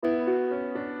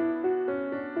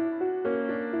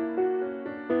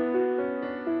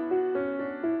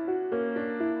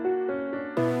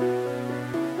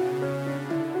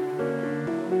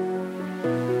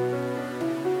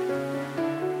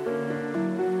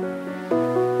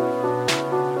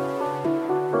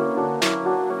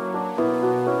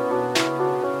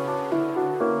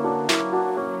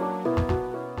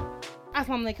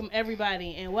Welcome,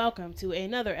 everybody, and welcome to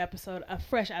another episode of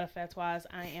Fresh Out of Fatwas.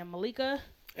 I am Malika.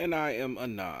 And I am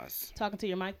Anas. Talking to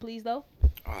your mic, please, though.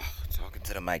 Oh, talking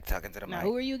to the mic. Now,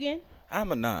 who are you again?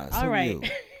 I'm Anas. All who right. Are you?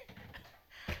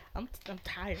 I'm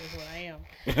tired is what I am.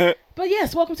 But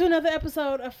yes, welcome to another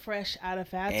episode of Fresh Out of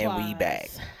Fatwas. And we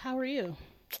back. How are you?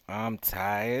 I'm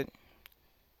tired.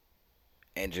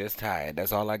 And just tired.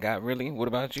 That's all I got, really. What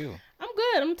about you? I'm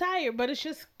good. I'm tired, but it's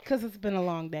just because it's been a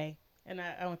long day. And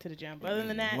I went to the gym. But other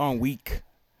than that... Long week.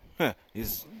 Well,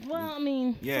 I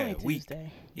mean, yeah, it's only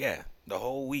Tuesday. Yeah, the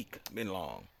whole week been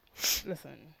long.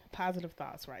 Listen, positive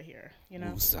thoughts right here. You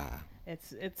know? Woosah.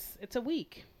 It's a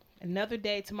week. Another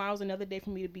day. Tomorrow's another day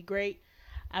for me to be great.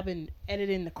 I've been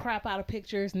editing the crap out of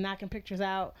pictures, knocking pictures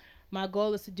out. My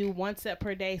goal is to do one set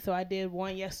per day, so I did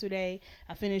one yesterday.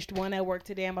 I finished one at work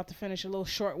today. I'm about to finish a little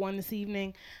short one this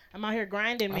evening. I'm out here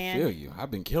grinding, man. I feel you.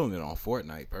 I've been killing it on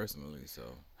Fortnite personally, so.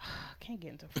 I can't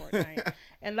get into Fortnite.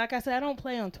 And like I said, I don't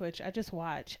play on Twitch. I just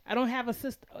watch. I don't have a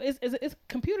system. It's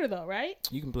computer, though, right?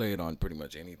 You can play it on pretty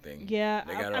much anything. Yeah.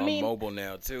 They got it on mobile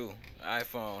now, too.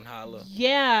 iPhone, holla.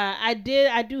 Yeah, I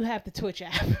do have the Twitch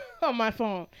app on my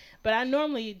phone. But I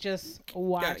normally just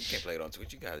watch. You can't play it on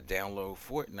Twitch. You got to download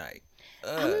Fortnite.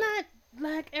 I'm not,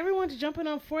 like, everyone's jumping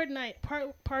on Fortnite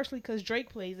partially because Drake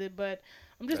plays it, but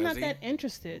I'm just not that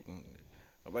interested.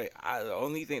 But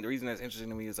the reason that's interesting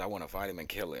to me is I want to fight him and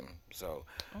kill him. So,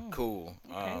 cool.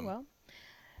 Okay, well,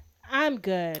 I'm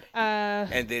good.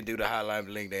 And then do the hotline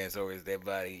bling dance over his dead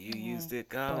body. You used to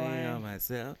call me on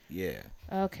myself. Yeah.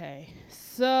 Okay.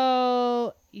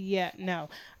 So, yeah, no.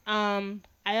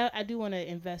 I do want to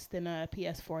invest in a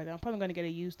PS4, though. I'm probably going to get a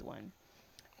used one.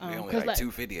 They only like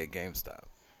 $250 at GameStop.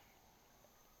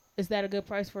 Is that a good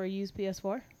price for a used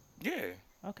PS4? Yeah.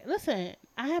 Okay. Listen,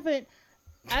 I haven't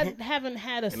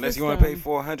had a system. Unless you want to pay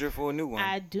 $400 for a new one.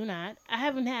 I do not. I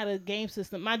haven't had a game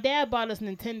system. My dad bought us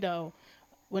Nintendo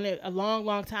a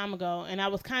long time ago, and I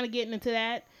was kind of getting into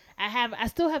that. I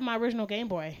still have my original Game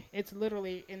Boy. It's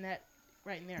literally in that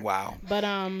right in there. Wow. But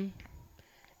I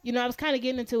was kind of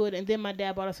getting into it, and then my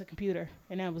dad bought us a computer,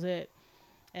 and that was it.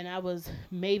 And I was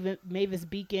Mavis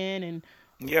Beacon and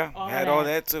all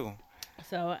that too.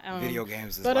 So video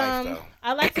games is life though.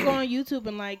 I like to go on YouTube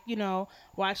and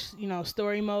watch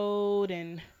story mode,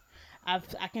 and I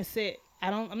can sit.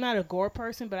 I'm not a gore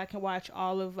person, but I can watch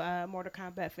all of Mortal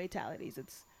Kombat fatalities.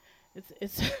 It's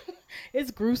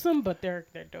it's gruesome, but they're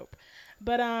dope.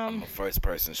 But I'm a first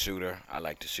person shooter. I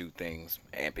like to shoot things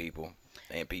and people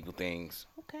things.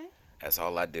 Okay. That's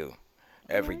all I do.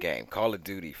 Every game, Call of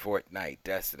Duty, Fortnite,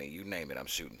 Destiny, you name it, I'm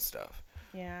shooting stuff.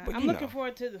 Yeah, but I'm looking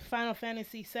forward to the Final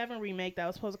Fantasy VII remake that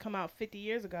was supposed to come out 50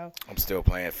 years ago. I'm still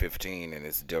playing 15, and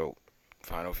it's dope.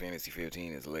 Final Fantasy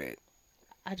 15 is lit.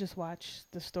 I just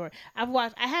watched the story. I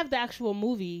have the actual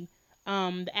movie,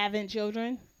 The Advent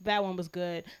Children. That one was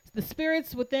good. The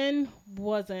Spirits Within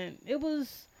wasn't. It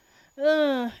was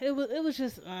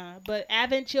just. But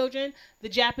Advent Children, the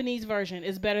Japanese version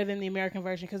is better than the American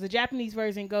version because the Japanese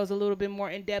version goes a little bit more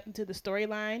in depth into the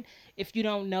storyline. If you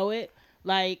don't know it,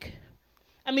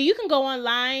 you can go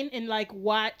online and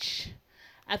watch.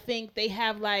 I think they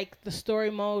have the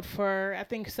story mode for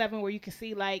 7 where you can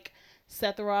see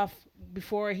Sephiroth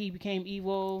before he became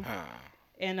evil.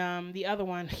 And the other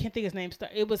one, I can't think his name.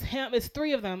 It was him. It's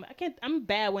 3 of them. I'm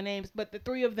bad with names, but the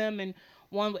 3 of them and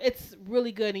one. It's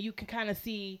really good, and you can kind of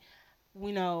see,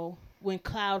 when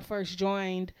Cloud first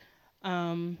joined.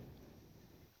 Why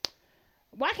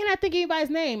can't I think of anybody's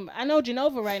name? I know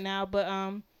Genova right now,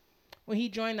 but when he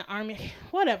joined the army,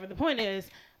 whatever. The point is,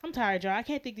 I'm tired, y'all. I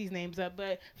can't think these names up,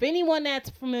 but for anyone that's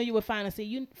familiar with Final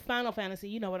Fantasy,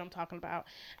 you know what I'm talking about.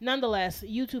 Nonetheless,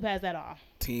 YouTube has that all.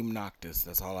 Team Noctis.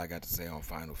 That's all I got to say on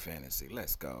Final Fantasy.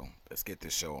 Let's go. Let's get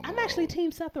this show on the road. I'm actually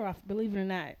Team Sephiroth, believe it or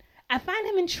not. I find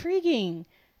him intriguing.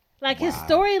 His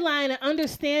storyline and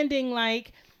understanding,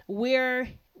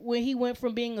 when he went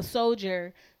from being a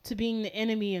soldier to being the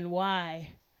enemy and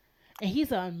why. And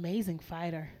he's an amazing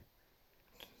fighter.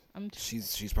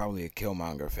 She's probably a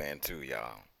Killmonger fan too,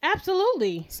 y'all.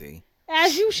 Absolutely. See?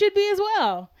 As you should be as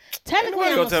well. Technically,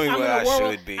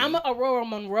 I'm an Aurora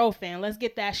Monroe fan. Let's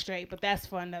get that straight. But that's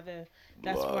for another.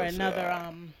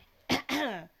 Another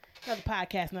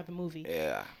podcast, another movie.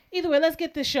 Yeah. Either way, let's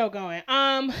get this show going.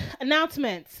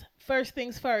 Announcements. First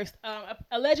things first.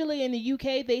 Allegedly in the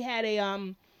UK, they had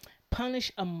a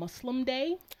Punish a Muslim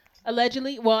Day.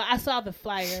 Allegedly. Well, I saw the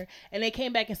flyer, and they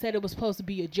came back and said it was supposed to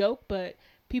be a joke, but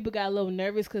people got a little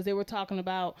nervous because they were talking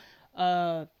about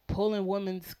pulling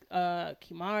women's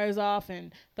kimaras off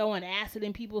and throwing acid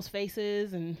in people's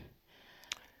faces. And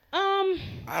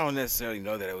I don't necessarily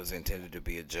know that it was intended to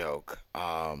be a joke.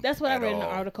 That's what I at read in the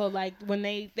all. article. Like when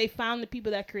they found the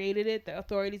people that created it, the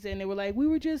authorities, and they were like,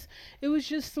 it was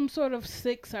just some sort of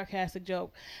sick, sarcastic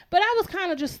joke. But I was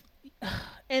kind of just,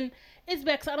 and it's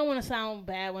bad 'cause I don't want to sound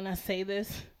bad when I say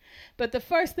this, but the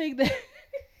first thing that,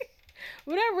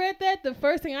 when I read that, the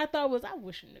first thing I thought was, I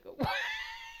wish a nigga would.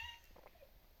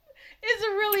 It's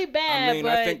really bad. I mean,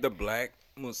 but I think the black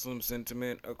Muslim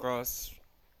sentiment across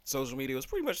social media was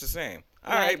pretty much the same.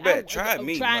 All like, right, bet. Try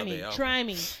me. Try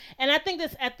me. And I think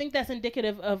that's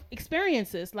indicative of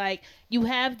experiences. Like you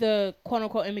have the quote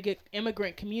unquote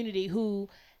immigrant community who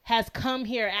has come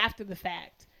here after the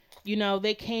fact. You know,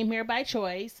 they came here by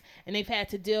choice, and they've had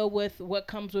to deal with what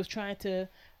comes with trying to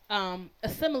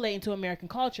assimilate into American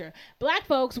culture. Black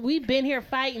folks, we've been here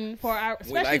fighting for our,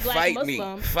 especially like, black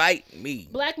Muslims. Fight me.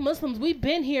 Black Muslims, we've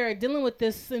been here dealing with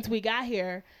this since we got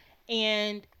here,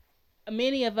 and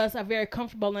many of us are very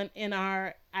comfortable in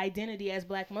our identity as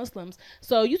black Muslims.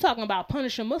 So you talking about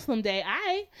punishing Muslim Day?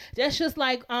 That's just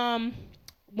like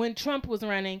when Trump was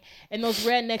running and those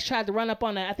rednecks tried to run up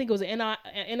on I think it was an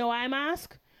NOI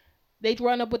mosque. They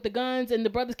run up with the guns, and the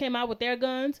brothers came out with their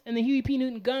guns, and the Huey P.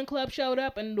 Newton Gun Club showed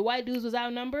up, and the white dudes was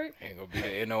outnumbered. Ain't gonna be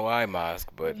the NOI mosque,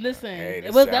 but Listen, hey,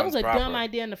 that was a proper. dumb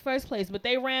idea in the first place, but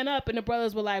they ran up, and the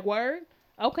brothers were like, "Word,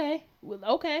 okay,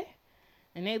 okay,"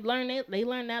 and they learned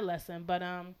that lesson. But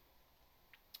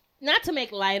not to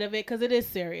make light of it, because it is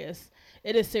serious.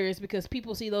 It is serious because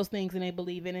people see those things and they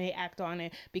believe it and they act on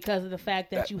it because of the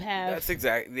fact that you have.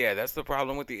 That's the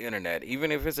problem with the internet.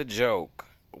 Even if it's a joke.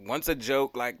 Once a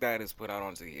joke like that is put out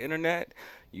onto the internet,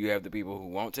 you have the people who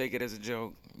won't take it as a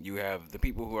joke. You have the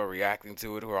people who are reacting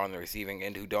to it, who are on the receiving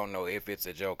end, who don't know if it's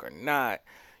a joke or not.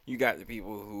 You got the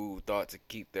people who thought to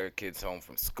keep their kids home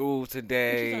from school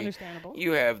today. Which is understandable.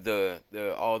 You have the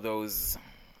all those.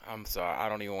 I'm sorry, I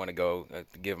don't even want to go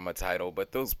give them a title,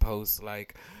 but those posts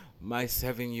like, my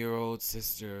 7-year-old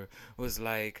sister was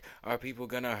like, are people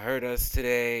gonna hurt us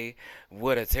today?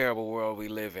 What a terrible world we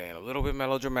live in. A little bit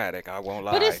melodramatic, I won't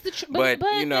lie. But it's but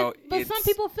you know, but some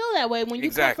people feel that way when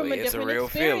you come from a different real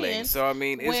experience. Feeling. So I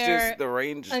mean, it's just the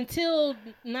range. Until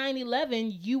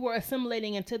 9/11, you were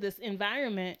assimilating into this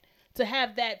environment. To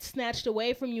have that snatched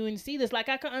away from you and see this, like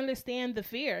I can understand the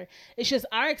fear. It's just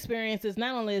our experiences,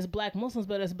 not only as black Muslims,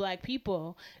 but as black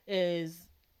people, is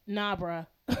nah, bruh.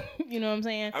 You know what I'm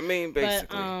saying? I mean,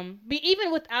 basically. But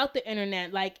even without the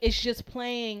internet, like it's just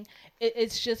playing.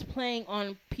 It's just playing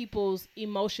on people's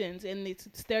emotions and the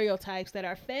stereotypes that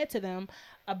are fed to them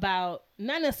about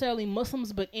not necessarily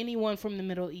Muslims, but anyone from the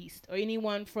Middle East or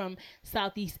anyone from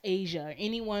Southeast Asia, or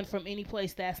anyone from any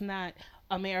place that's not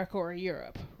America or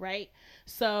Europe, right?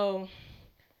 So,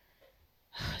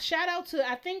 shout out to,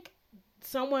 I think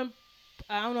someone,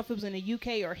 I don't know if it was in the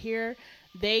UK or here,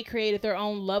 they created their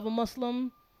own Love a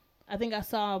Muslim. I think I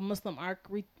saw Muslim Arc,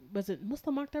 was it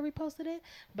Muslim Arc that reposted it?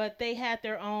 But they had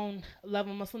their own Love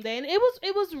a Muslim Day, and it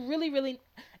was really, really,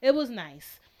 it was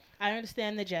nice. I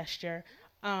understand the gesture.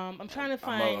 I'm trying to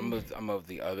find. I'm of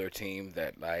the other team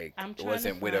that like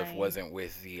wasn't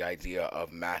with the idea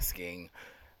of masking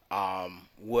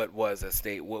what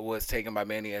was taken by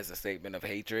many as a statement of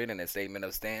hatred and a statement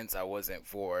of stance. I wasn't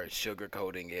for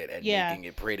sugarcoating it and making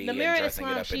it pretty and dressing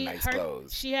it up in nice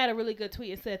clothes. She had a really good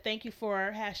tweet. It said, "Thank you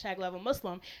for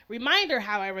 #LoveAMuslim. Reminder,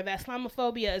 however, that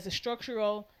Islamophobia is a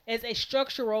structural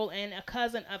and a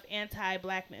cousin of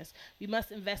anti-blackness. We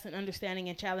must invest in understanding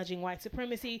and challenging white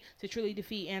supremacy to truly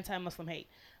defeat anti-Muslim hate."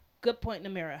 Good point,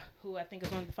 Namira, who I think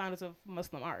is one of the founders of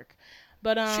Muslim Arc.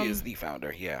 But she is the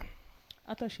founder. Yeah.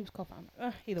 I thought she was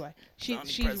co-founder. Either way, she's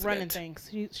president. running things.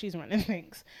 She's running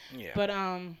things. Yeah. But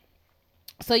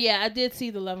so yeah, I did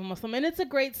see the Love a Muslim, and it's a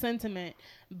great sentiment.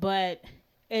 But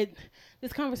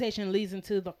this conversation leads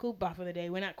into the Kuba for the day.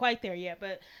 We're not quite there yet,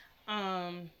 but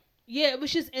yeah, it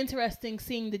was just interesting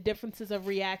seeing the differences of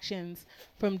reactions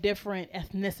from different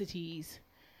ethnicities.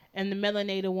 And the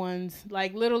melanated ones,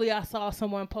 like literally I saw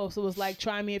someone post, it was like,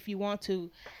 "Try me if you want to,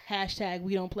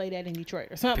 #we don't play that in Detroit,"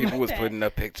 or something. People like was that. putting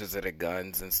up pictures of the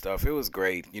guns and stuff. It was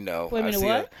great, you know. Wait a minute,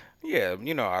 what? Yeah,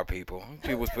 you know our people.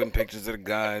 People was putting pictures of the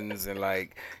guns and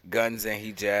like guns and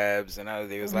hijabs, and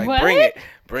they was like, What?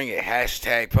 bring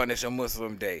it, #Punish a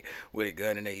Muslim Day with a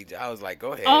gun and a hijab. I was like,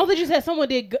 go ahead. Oh, they just had someone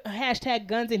did #guns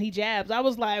and hijabs. I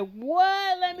was like,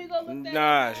 what? Let me go look that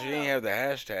Nah, up. she didn't have the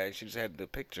hashtag. She just had the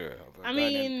picture of her I gun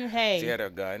mean, and hey. she had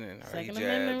her gun and her Second hijabs,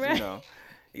 Amendment, right? you know.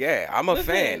 Yeah, I'm a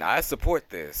Listen, fan. I support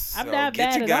this. I'm So not get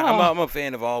bad your at gun. all. I'm a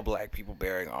fan of all black people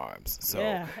bearing arms. So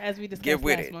yeah, as we discussed get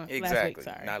with last it. month. Exactly. Last week,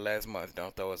 sorry. Not last month.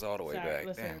 Don't throw us all the way Sorry, back.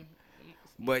 listen.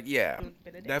 Damn. But yeah,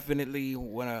 Bit of that. definitely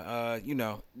when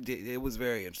it was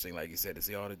very interesting, like you said, to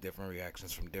see all the different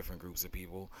reactions from different groups of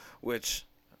people, which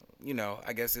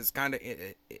I guess it's kind of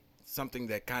something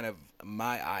that kind of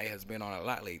my eye has been on a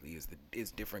lot lately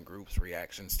is different groups'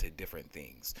 reactions to different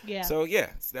things. Yeah. So yeah,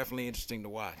 it's definitely interesting to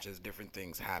watch as different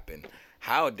things happen,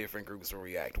 how different groups will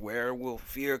react, where will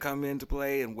fear come into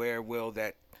play, and where will the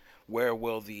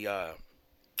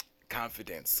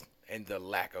confidence and the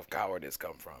lack of cowardice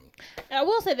come from. I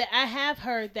will say that I have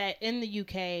heard that in the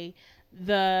UK,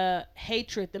 the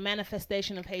hatred, the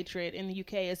manifestation of hatred in the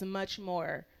UK is much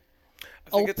more I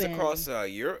think it's open. across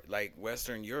Europe, like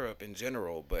Western Europe in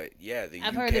general. But yeah, the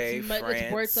I've UK, heard it's much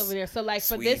France, worse over there. So, like,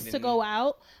 for this to Sweden. go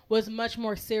out was much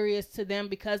more serious to them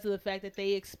because of the fact that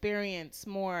they experience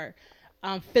more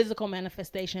physical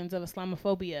manifestations of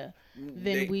Islamophobia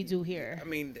than we do here. I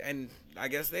mean, and I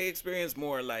guess they experience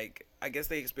more like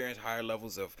they experience higher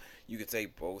levels of, you could say,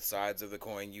 both sides of the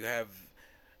coin. You have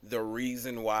the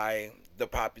reason why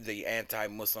the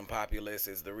anti-Muslim populace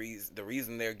is the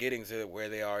reason they're getting to where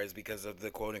they are is because of the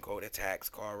quote unquote attacks,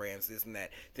 car rams, this and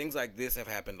that. Things like this have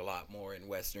happened a lot more in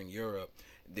Western Europe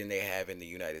than they have in the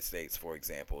United States, for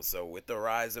example. So with the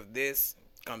rise of this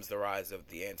comes the rise of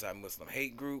the anti-Muslim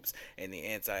hate groups and the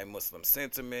anti-Muslim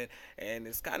sentiment, and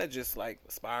it's kind of just like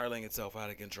spiraling itself out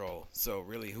of control. So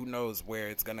really, who knows where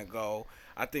it's gonna go?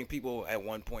 I think people at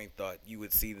one point thought you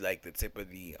would see like the tip of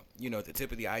the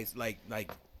ice,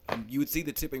 you would see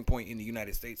the tipping point in the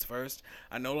United States first.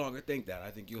 I no longer think that. I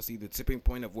think you'll see the tipping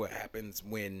point of what happens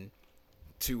when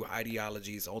two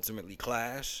ideologies ultimately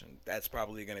clash. That's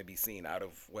probably going to be seen out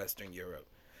of Western Europe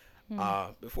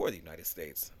before the United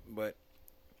States, but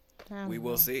we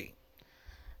will see.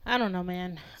 I don't know,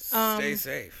 man. Stay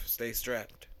safe. Stay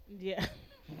strapped. Yeah.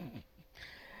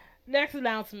 Next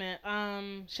announcement.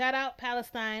 Shout out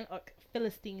Palestine or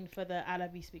Philistine for the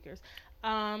Arabi speakers.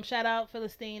 Shout out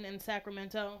Philistine in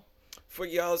Sacramento. For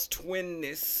y'all's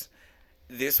twinness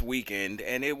this weekend,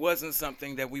 and it wasn't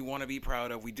something that we want to be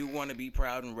proud of. We do want to be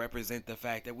proud and represent the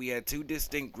fact that we had two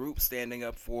distinct groups standing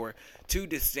up for two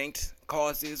distinct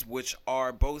causes, which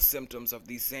are both symptoms of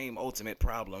the same ultimate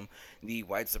problem, the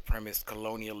white supremacist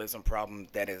colonialism problem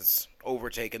that has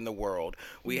overtaken the world.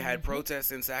 We had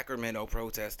protests in Sacramento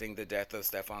protesting the death of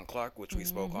Stephon Clark, which we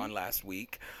spoke on last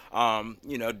week.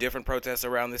 Different protests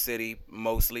around the city,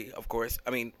 mostly, of course,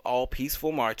 all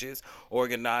peaceful marches,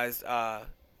 organized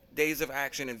days of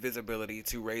action and visibility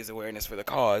to raise awareness for the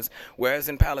cause, whereas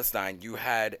in Palestine you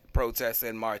had protests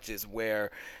and marches where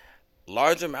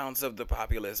large amounts of the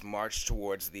populace marched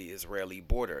towards the Israeli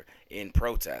border in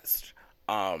protest.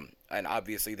 And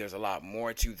obviously there's a lot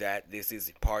more to that. This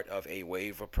is part of a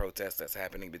wave of protests that's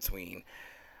happening between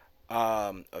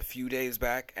a few days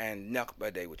back and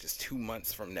Nakba Day, which is 2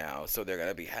 months from now. So they're going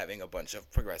to be having a bunch of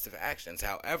progressive actions.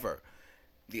 However,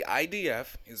 the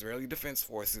IDF, Israeli Defense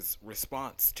Forces,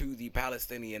 response to the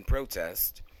Palestinian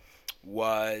protest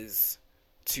was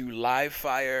to live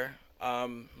fire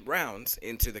rounds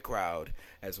into the crowd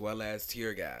as well as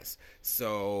tear gas.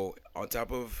 So on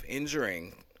top of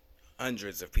injuring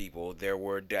hundreds of people, there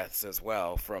were deaths as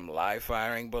well from live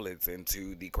firing bullets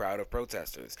into the crowd of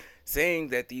protesters, saying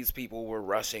that these people were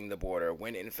rushing the border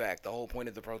when in fact the whole point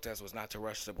of the protest was not to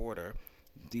rush the border.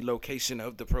 The location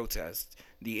of the protest,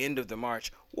 the end of the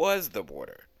march, was the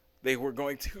border. They were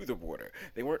going to the border.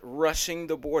 They weren't rushing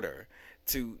the border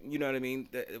to, you know what I mean?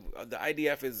 The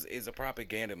IDF is a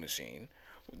propaganda machine.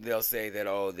 They'll say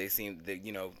that, they seem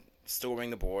that,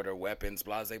 storing the border, weapons,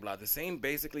 blah, blah, blah. The same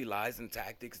basically lies and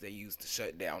tactics they use to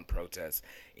shut down protests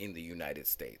in the United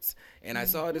States. And I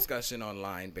saw a discussion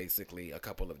online basically a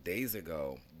couple of days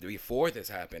ago, before this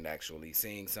happened actually,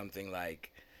 saying something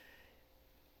like,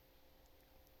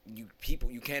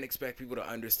 you can't expect people to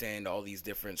understand all these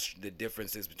the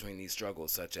differences between these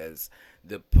struggles, such as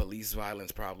the police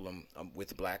violence problem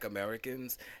with Black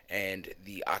Americans and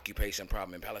the occupation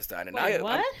problem in Palestine. And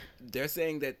what? They're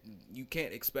saying that you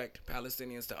can't expect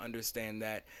Palestinians to understand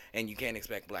that, and you can't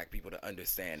expect Black people to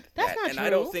understand That's that. not And true. I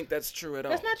don't think that's true at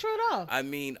all. That's not true at all. I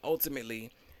mean, ultimately,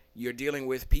 you're dealing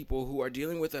with people who are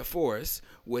dealing with a force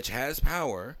which has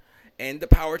power and the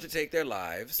power to take their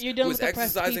lives, You're dealing who is with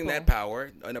oppressed exercising people. that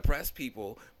power, an oppressed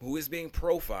people who is being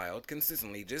profiled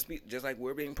consistently, just like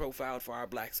we're being profiled for our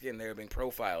black skin, they're being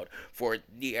profiled for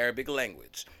the Arabic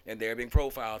language, and they're being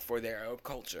profiled for their Arab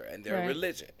culture and their Right.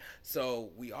 religion. So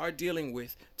we are dealing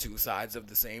with two sides of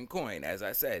the same coin, as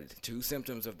I said, two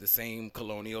symptoms of the same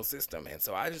colonial system. And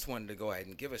so I just wanted to go ahead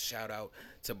and give a shout out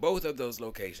to both of those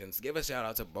locations, give a shout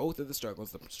out to both of the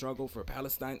struggles, the struggle for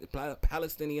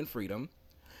Palestinian freedom,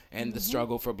 and the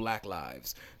struggle for Black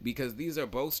lives, because these are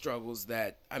both struggles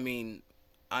that,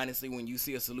 honestly, when you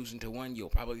see a solution to one, you'll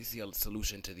probably see a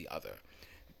solution to the other.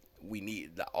 We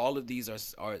need all of these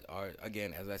are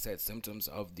again, as I said, symptoms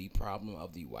of the problem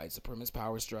of the white supremacist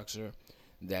power structure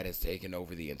that has taken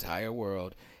over the entire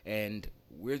world, and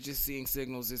we're just seeing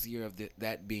signals this year of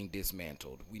that being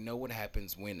dismantled. We know what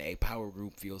happens when a power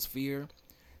group feels fear.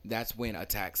 That's when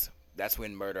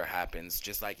murder happens,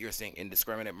 just like you're seeing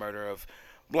indiscriminate murder of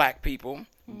black people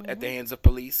at the hands of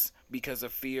police because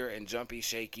of fear and jumpy,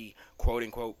 shaky,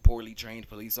 quote-unquote, poorly trained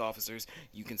police officers.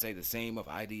 You can say the same of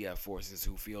IDF forces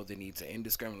who feel the need to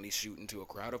indiscriminately shoot into a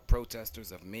crowd of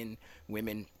protesters of men,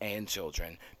 women, and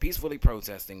children, peacefully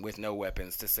protesting with no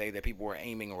weapons to say that people were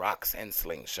aiming rocks and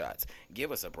slingshots.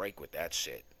 Give us a break with that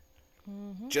shit.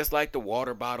 Just like the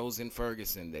water bottles in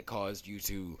Ferguson that caused you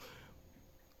to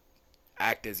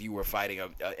act as you were fighting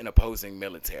an opposing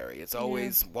military. It's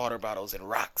always water bottles and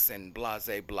rocks and blah,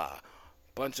 blah.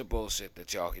 Bunch of bullshit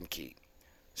that y'all can keep.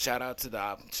 Shout out to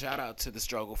the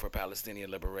struggle for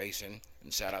Palestinian liberation,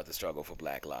 and shout out the struggle for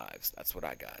Black lives. That's what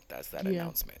I got. That's that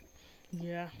announcement.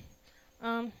 Yeah.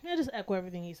 I just echo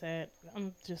everything he said.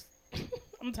 I'm just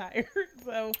I'm tired.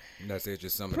 So that's it.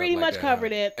 Just sum it pretty up much like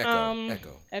covered that, it.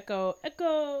 Echo.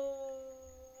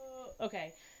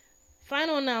 Okay.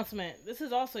 Final announcement. This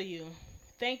is also you.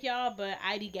 Thank y'all, but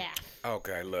ID gaff.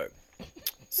 Okay, look.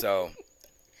 So,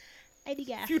 ID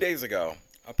gaff. A few days ago,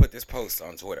 I put this post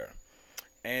on Twitter.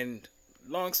 And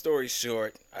long story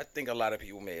short, I think a lot of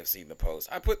people may have seen the post.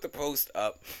 I put the post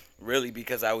up really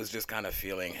because I was just kind of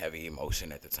feeling heavy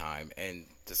emotion at the time. And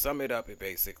to sum it up, it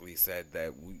basically said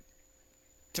that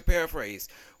to paraphrase,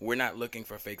 we're not looking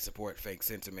for fake support, fake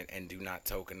sentiment, and do not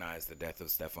tokenize the death of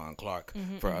Stephon Clark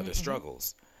for other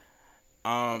struggles.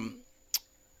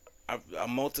 A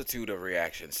multitude of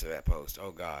reactions to that post.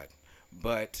 Oh, God.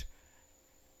 But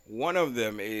one of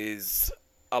them is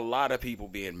a lot of people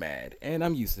being mad. And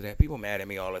I'm used to that. People mad at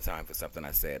me all the time for something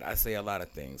I said. I say a lot of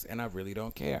things, and I really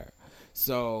don't care.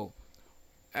 So,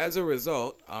 as a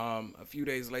result, a few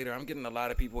days later, I'm getting a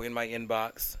lot of people in my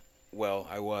inbox. Well,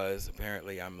 I was.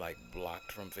 Apparently, I'm,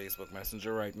 blocked from Facebook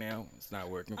Messenger right now. It's not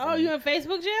working for me. Oh, you in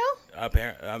Facebook jail?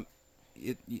 Apparently.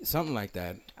 Something like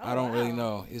that. Oh, I don't really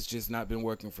know. It's just not been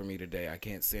working for me today. I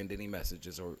can't send any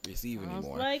messages or receive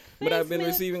anymore. But I've been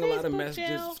receiving a lot of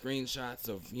messages, screenshots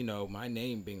of, my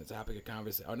name being the topic of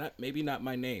conversation. Or not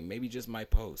my name, maybe just my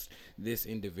post. This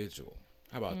individual.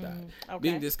 How about that? Okay.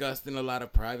 Being discussed in a lot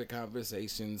of private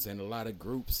conversations and a lot of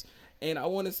groups. And I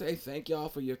want to say thank y'all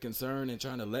for your concern and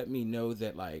trying to let me know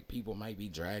that, people might be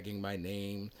dragging my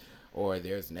name, or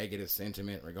there's negative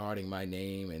sentiment regarding my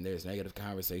name and there's negative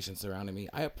conversation surrounding me.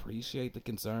 I appreciate the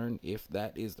concern if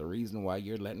that is the reason why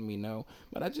you're letting me know.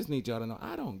 But I just need y'all to know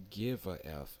I don't give a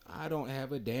F. I don't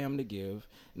have a damn to give,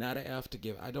 not a F to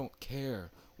give. I don't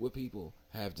care what people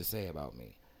have to say about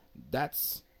me.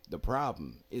 That's the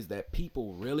problem, is that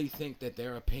people really think that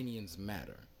their opinions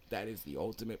matter. That is the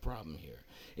ultimate problem here,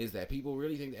 is that people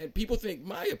really think, and people think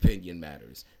my opinion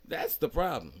matters. That's the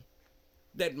problem.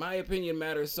 That my opinion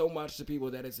matters so much to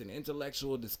people that it's an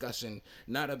intellectual discussion,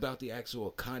 not about the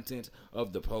actual content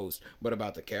of the post, but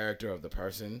about the character of the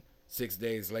person 6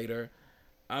 days later.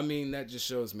 I mean, that just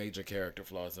shows major character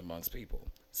flaws amongst people.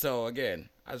 So again,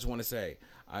 I just want to say,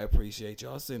 I appreciate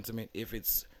y'all's sentiment if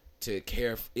it's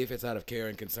out of care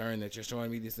and concern that you're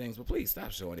showing me these things, but please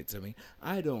stop showing it to me.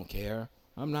 I don't care.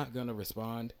 I'm not going to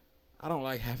respond. I don't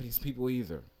like having these people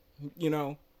either.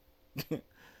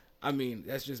 I mean,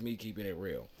 that's just me keeping it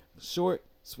real. Short,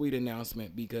 sweet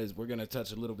announcement, because we're going to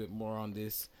touch a little bit more on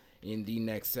this in the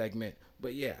next segment.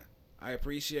 But yeah, I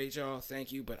appreciate y'all.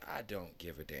 Thank you, but I don't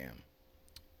give a damn.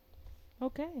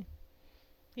 Okay.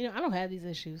 I don't have these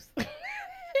issues.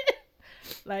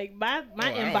 My inbox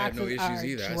I don't have no issues dry.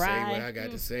 either. I say what I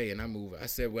got to say and I move. I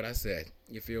said what I said.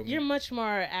 You feel me? You're much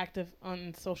more active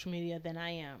on social media than I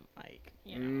am.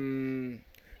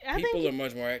 People are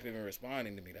much more active in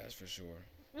responding to me, that's for sure.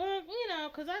 Well,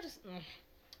 because I just...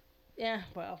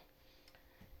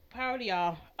 power to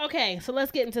y'all. Okay, so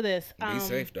let's get into this. Be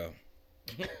safe, though.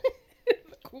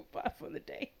 Goodbye for the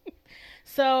day.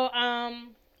 So,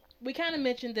 we kind of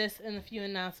mentioned this in a few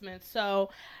announcements. So,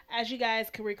 as you guys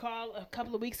can recall, a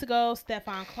couple of weeks ago,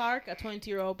 Stephon Clark, a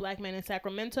 22-year-old black man in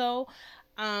Sacramento,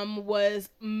 was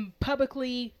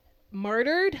publicly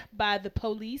murdered by the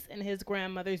police in his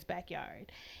grandmother's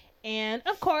backyard. And,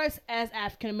 of course, as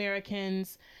African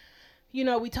Americans,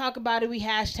 we talk about it, we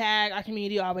hashtag, our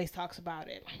community always talks about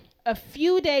it. A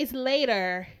few days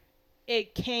later,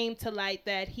 it came to light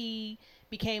that he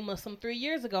became Muslim 3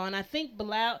 years ago. And I think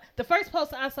Bilal, the first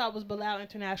post I saw was Bilal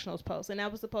International's post. And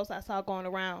that was the post I saw going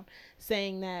around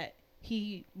saying that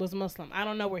he was Muslim. I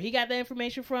don't know where he got that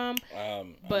information from.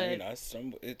 But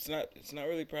it's not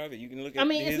really private. You can look at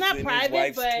it's not private, his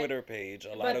wife's but Twitter page. A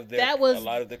but lot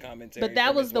of the commentary. But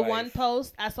that was the wife. one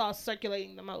post I saw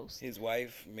circulating the most. His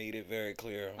wife made it very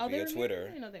clear via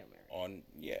Twitter. They were married.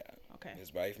 Okay.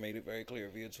 His wife made it very clear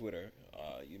via Twitter.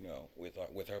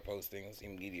 With her postings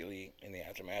immediately in the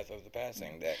aftermath of the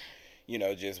passing, that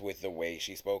just with the way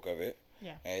she spoke of it.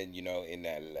 Yeah. And in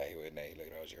that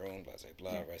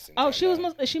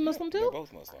is she Muslim too? They're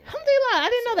both Muslim. Alhamdulillah, I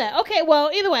didn't know that. Okay,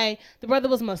 well, either way, the brother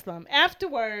was Muslim.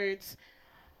 Afterwards,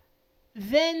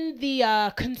 then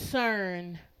the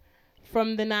concern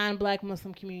from the non-black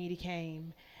Muslim community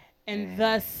came, and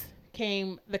thus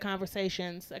came the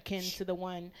conversations akin to the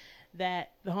one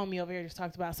that the homie over here just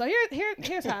talked about. So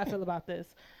here's how I feel about this.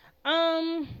 We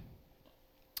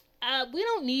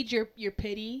don't need your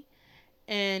pity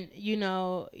and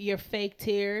your fake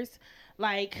tears.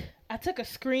 Like, I took a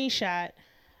screenshot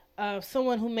of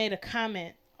someone who made a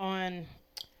comment on,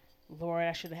 Lord,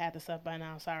 I should have had this up by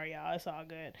now. Sorry, y'all. It's all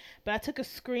good. But I took a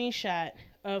screenshot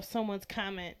of someone's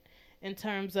comment in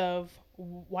terms of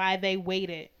why they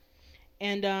waited.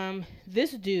 And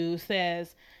this dude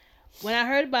says, when I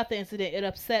heard about the incident, it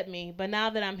upset me. But now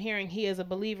that I'm hearing he is a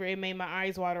believer, it made my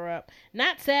eyes water up.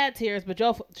 Not sad tears, but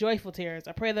joyful tears.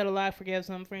 I pray that Allah forgives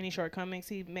him for any shortcomings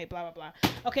he made, blah, blah, blah.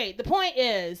 Okay, the point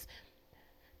is,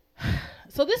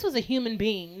 so this was a human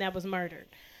being that was murdered.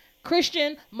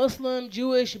 Christian, Muslim,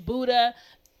 Jewish, Buddha,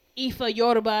 Ifa,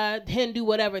 Yoruba, Hindu,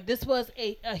 whatever. This was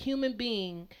a human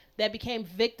being that became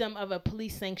victim of a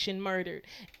police-sanctioned murder.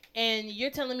 And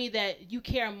you're telling me that you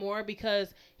care more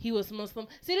because he was Muslim?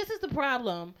 See, this is the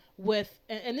problem with,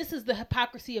 and this is the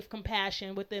hypocrisy of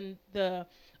compassion within the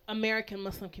American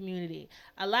Muslim community.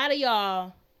 A lot of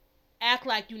y'all act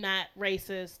like you're not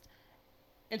racist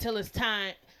until it's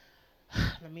time.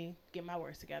 Let me get my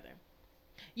words together.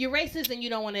 You're racist and you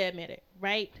don't want to admit it,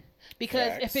 right? Because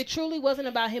Facts. If it truly wasn't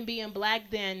about him being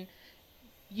black, then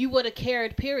you would have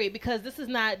cared, period, because this is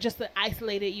not just an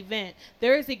isolated event.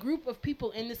 There is a group of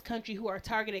people in this country who are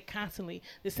targeted constantly.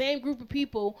 The same group of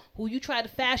people who you try to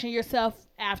fashion yourself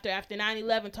after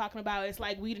 9/11, talking about it's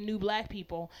like we the new black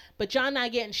people, but y'all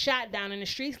not getting shot down in the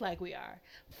streets like we are.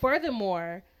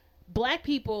 Furthermore, black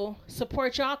people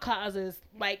support y'all causes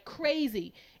like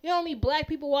crazy. You know what I mean? Black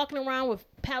people walking around with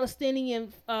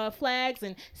Palestinian flags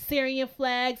and Syrian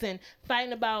flags and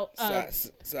fighting about...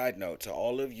 Side note, to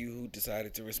all of you who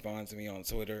decided to respond to me on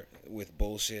Twitter with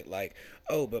bullshit like,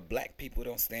 oh, but black people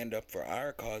don't stand up for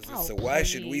our causes, so why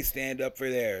should we stand up for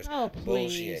theirs? Oh, please.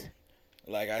 Bullshit.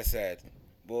 Like I said,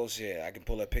 bullshit. I can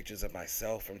pull up pictures of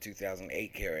myself from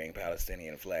 2008 carrying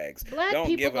Palestinian flags. Black don't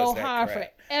people give go us that hard crap. for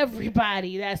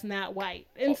everybody that's not white.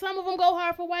 And some of them go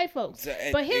hard for white folks.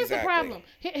 But here's the problem.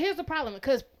 Here's the problem.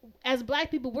 Because as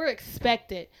black people, we're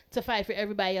expected to fight for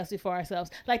everybody else before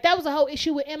ourselves. Like, that was a whole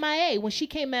issue with MIA. When she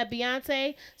came at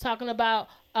Beyonce talking about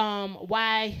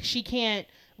why she can't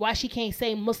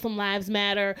say Muslim Lives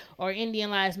Matter or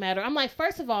Indian Lives Matter. I'm like,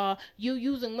 first of all, you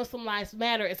using Muslim Lives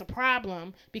Matter is a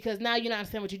problem because now you don't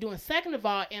understand what you're doing. Second of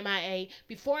all, MIA,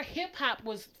 before hip-hop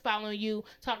was following you,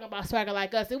 talking about Swagger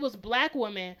Like Us, it was black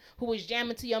women who was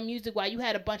jamming to your music while you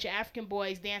had a bunch of African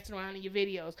boys dancing around in your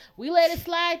videos. We let it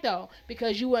slide, though,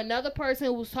 because you were another person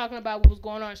who was talking about what was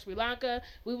going on in Sri Lanka.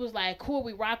 We was like, cool,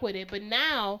 we rock with it. But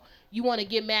now you want to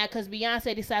get mad because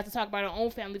Beyonce decides to talk about her own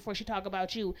family before she talk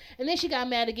about you. And then she got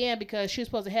mad again because she was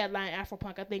supposed to headline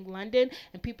Afropunk, I think, London.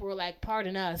 And people were like,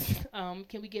 pardon us.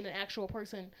 Can we get an actual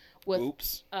person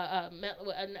with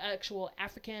an actual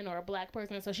African or a black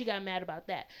person? So she got mad about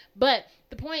that. But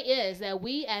the point is that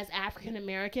we as African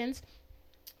Americans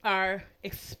are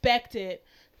expected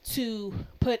to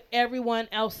put everyone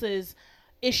else's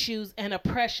issues and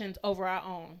oppressions over our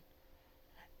own.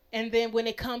 And then when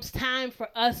it comes time for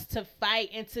us to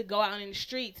fight and to go out in the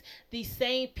streets, these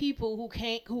same people who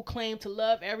claim to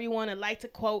love everyone and like to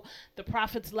quote the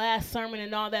Prophet's last sermon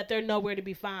and all that, they're nowhere to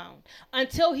be found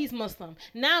until he's Muslim.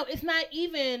 Now, it's not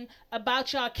even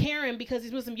about y'all caring because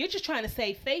he's Muslim. You're just trying to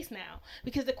save face now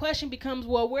because the question becomes,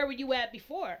 well, where were you at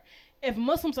before? If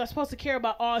Muslims are supposed to care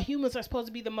about all humans, are supposed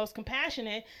to be the most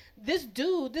compassionate, this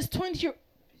dude, this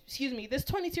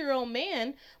 22-year-old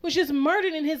man was just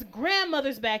murdered in his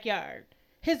grandmother's backyard.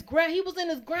 He was in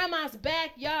his grandma's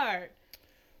backyard.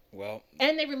 Well,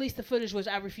 and they released the footage, which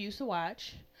I refuse to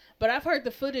watch. But I've heard the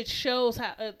footage shows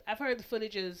how. I've heard the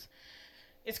footage is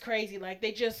crazy. Like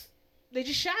they just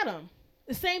shot him.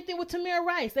 The same thing with Tamir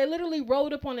Rice. They literally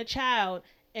rode up on a child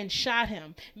and shot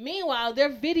him. Meanwhile, there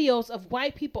are videos of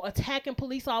white people attacking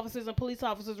police officers and police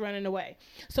officers running away.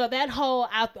 So that whole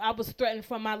I was threatened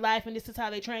for my life and this is how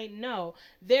they train. No,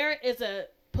 there is a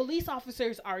police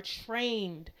officers are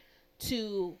trained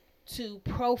to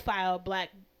profile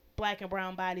black and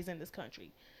brown bodies in this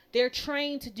country. They're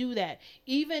trained to do that.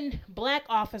 Even black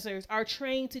officers are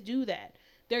trained to do that.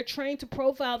 They're trained to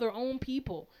profile their own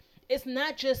people. It's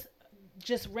not just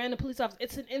random police officers.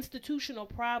 It's an institutional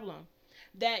problem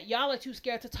that y'all are too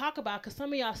scared to talk about because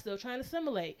some of y'all still trying to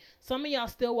assimilate. Some of y'all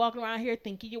still walking around here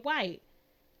thinking you're white.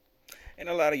 And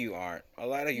a lot of you aren't. A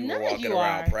lot of you None are of walking you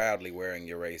around are. proudly wearing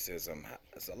your racism.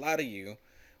 So a lot of you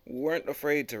weren't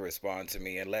afraid to respond to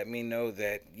me and let me know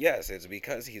that, yes, it's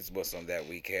because he's Muslim that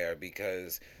we care.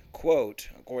 Because, quote,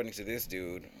 according to this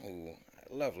dude, who,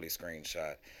 lovely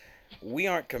screenshot, we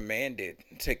aren't commanded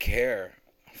to care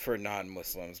for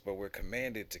non-Muslims, but we're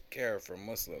commanded to care for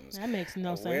Muslims. That makes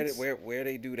no sense. Where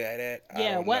they do that at? Yeah,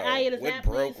 I don't what know. ayat is What that,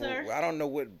 broke? please, sir? I don't know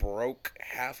what broke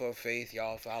half of faith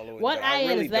y'all following. What but I ayat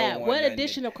really is that? don't want What nothing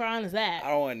edition of Quran is that? I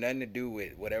don't want nothing to do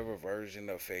with whatever version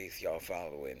of faith y'all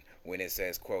following when it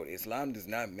says, quote, Islam does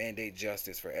not mandate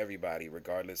justice for everybody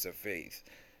regardless of faith.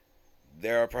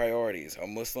 There are priorities. A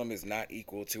Muslim is not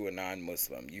equal to a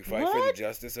non-Muslim. You fight for the What?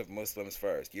 justice of Muslims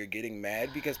first. You're getting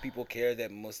mad because people care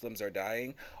that Muslims are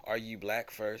dying. Are you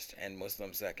black first and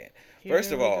Muslim second?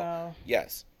 First of Here we all, go.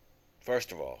 yes.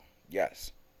 First of all,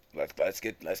 yes. Let's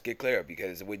get clear,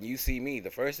 because when you see me,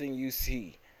 the first thing you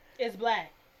see, It's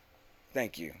black.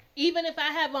 thank you. Even if I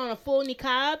have on a full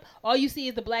niqab, all you see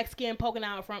is the black skin poking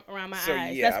out from around my So,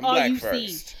 eyes. yeah, That's I'm all black you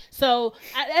first. see. So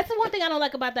that's the one thing I don't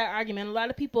like about that argument. A lot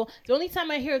of people, the only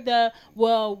time I hear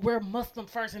we're Muslim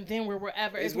first and then we're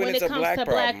wherever Is is when when it's it a comes black to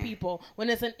black problem. people. When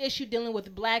it's an issue dealing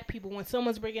with black people, when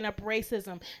someone's bringing up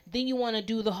racism, then you want to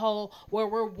do the whole where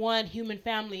we're one human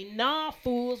family. Nah,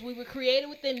 fools. We were created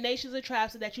within nations and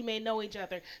tribes so that you may know each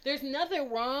other. There's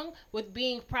nothing wrong with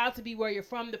being proud to be where you're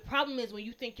from. The problem is when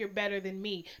you think you're better than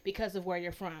me because of where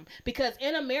you're from. Because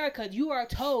in America, you are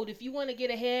told if you want to get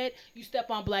ahead, you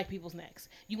step on black people's necks.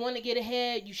 You want to get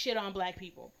ahead, you shit on black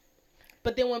people.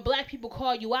 But then when black people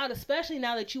call you out, especially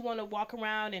now that you want to walk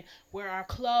around and wear our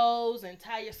clothes and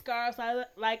tie your scarves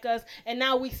like us, and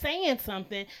now we saying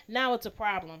something, now it's a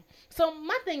problem. So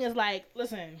my thing is like,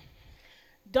 listen,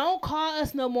 don't call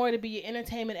us no more to be your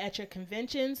entertainment at your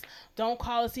conventions. Don't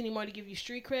call us anymore to give you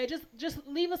street cred. Just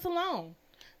leave us alone.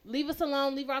 Leave us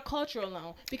alone. Leave our culture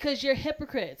alone, because you're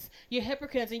hypocrites. You're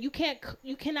hypocrites, and you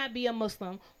cannot be a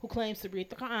Muslim who claims to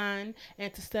read the Quran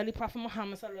and to study Prophet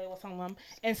Muhammad sallallahu alaihi wasallam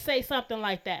and say something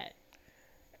like that.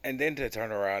 And then to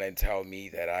turn around and tell me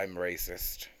that I'm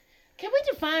racist. Can we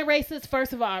define racist?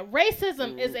 First of all,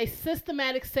 racism is a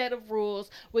systematic set of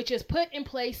rules which is put in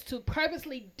place to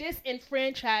purposely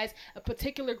disenfranchise a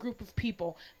particular group of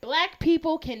people. Black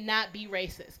people cannot be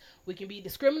racist. We can be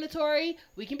discriminatory.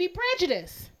 We can be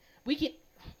prejudiced. We can,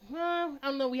 well, I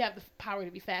don't know, we have the power to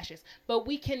be fascist, but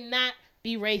we cannot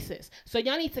be racist. So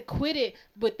y'all need to quit it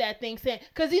with that thing saying,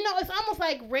 because you know it's almost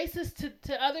like racist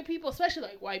to other people, especially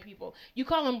like white people. You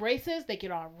call them racist, they get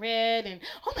all red and,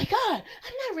 oh my God,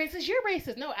 I'm not racist, you're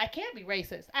racist. No, I can't be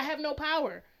racist. I have no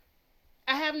power.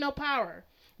 I have no power.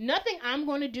 Nothing I'm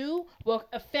going to do will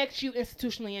affect you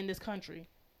institutionally in this country.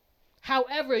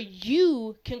 However,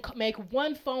 you can make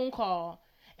one phone call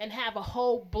and have a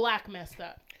whole block messed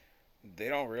up. They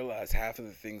don't realize half of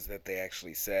the things that they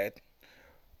actually said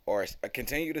or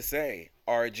continue to say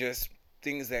are just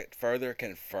things that further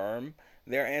confirm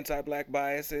their anti-black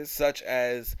biases, such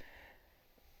as,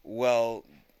 well,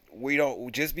 we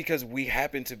don't, just because we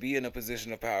happen to be in a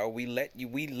position of power, we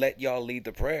let y'all lead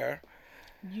the prayer.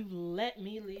 You let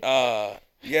me lead.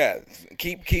 Yeah,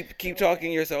 keep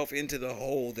talking yourself into the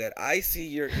hole that I see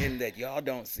you're in that y'all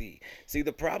don't see. See,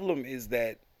 the problem is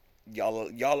that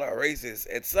y'all are racist,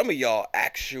 and some of y'all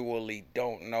actually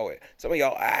don't know it. Some of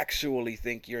y'all actually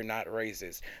think you're not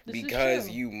racist because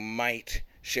you might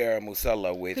share a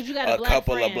musalla with a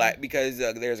couple of black, because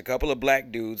there's a couple of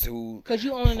black dudes who, because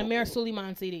you own an Amir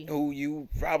Suleiman CD, who you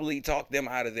probably talked them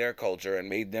out of their culture and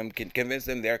made them convince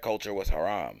them their culture was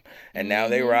haram, and now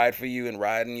they ride for you and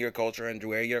ride in your culture and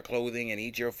wear your clothing and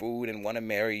eat your food and want to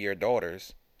marry your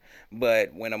daughters.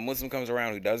 But when a Muslim comes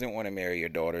around who doesn't want to marry your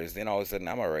daughters, then all of a sudden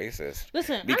I'm a racist.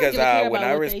 Listen, because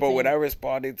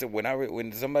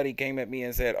when somebody came at me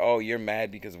and said, "Oh, you're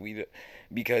mad because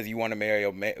you want to marry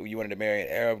you wanted to marry an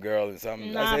Arab girl and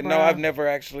something," I said, "No, I've never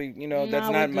actually,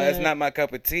 that's not my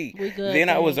cup of tea." Then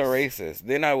I was a racist.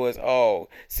 Then I was,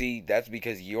 that's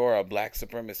because you're a black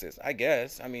supremacist. I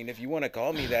guess. I mean, if you want to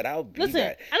call me that, I'll be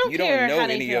that. I don't you care don't know how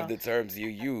they any feel. of the terms you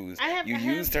use. You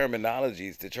use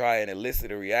terminologies to try and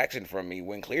elicit a reaction from me,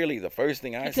 when clearly the first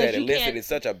thing I said elicited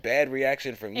such a bad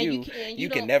reaction from you. You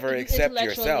can never accept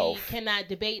yourself. Cannot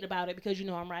debate about it because you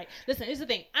know I'm right. Listen, here's the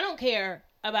thing. I don't care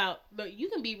look, you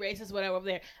can be racist, whatever over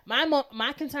there.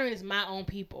 My concern is my own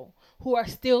people who are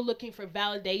still looking for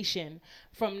validation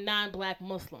from non-black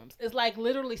Muslims. It's like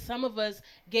literally some of us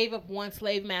gave up one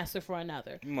slave master for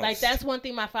another. Most. Like that's one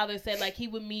thing my father said. Like he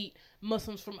would meet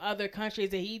Muslims from other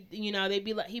countries and he'd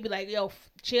be like, yo,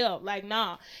 chill. Like,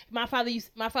 nah. My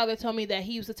father told me that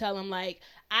he used to tell him, like,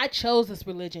 I chose this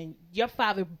religion. Your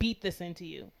father beat this into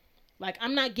you. Like,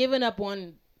 I'm not giving up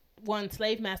one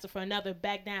slave master for another,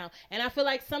 back down. And I feel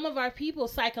like some of our people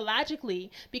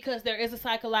psychologically, because there is a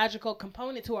psychological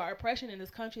component to our oppression in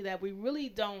this country that we really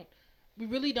don't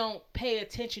pay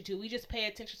attention to. We just pay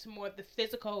attention to more of the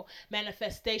physical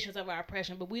manifestations of our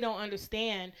oppression, but we don't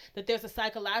understand that there's a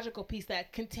psychological piece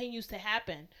that continues to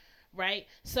happen, right?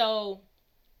 So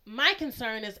my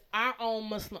concern is our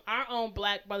own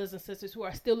black brothers and sisters who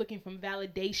are still looking for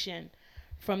validation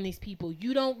from these people.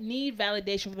 You don't need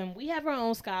validation from them. We have our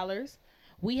own scholars.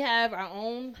 We have our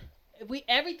own.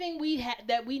 Everything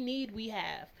that we need, we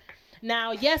have.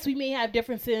 Now, yes, we may have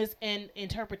differences in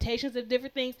interpretations of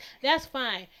different things. That's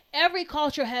fine. Every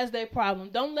culture has their problem.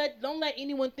 Don't let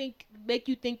anyone make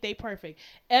you think they perfect.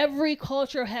 Every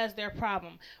culture has their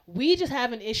problem. We just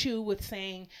have an issue with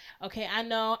saying, okay, I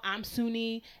know I'm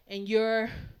Sunni and you're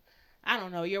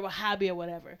Wahhabi or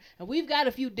whatever. And we've got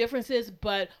a few differences,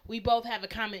 but we both have a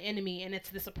common enemy, and it's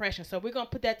this oppression. So we're going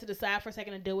to put that to the side for a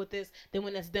second and deal with this. Then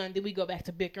when that's done, then we go back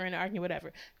to bickering and arguing,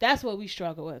 whatever. That's what we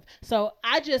struggle with. So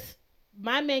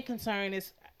my main concern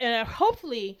is, and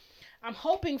hopefully, I'm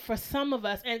hoping for some of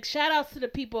us, and shout outs to the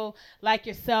people like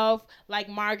yourself, like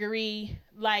Marguerite,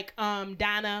 like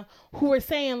Donna, who are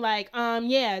saying like,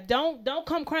 yeah, don't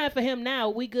come crying for him now.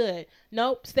 We good.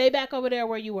 Nope, stay back over there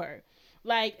where you were.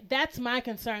 Like, that's my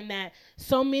concern, that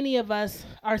so many of us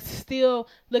are still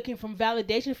looking for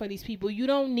validation for these people. You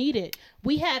don't need it.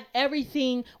 We have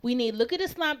everything we need. Look at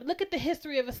Islam. Look at the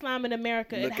history of Islam in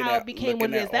America and how it became what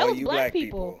it is. That was black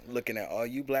people. Looking at all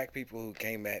you black people who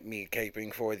came at me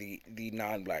caping for the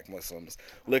non-black Muslims.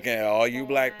 Looking at all you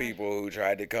black people who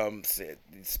tried to come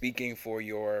speaking for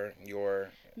your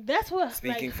that's what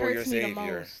speaking like, for your hurts me the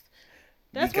savior. most.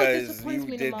 That's because what disappoints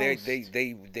me the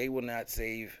most. They will not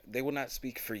save. They will not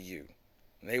speak for you.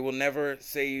 They will never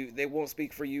say. They won't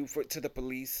speak for you to the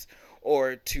police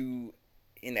or to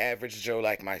an average Joe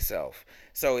like myself.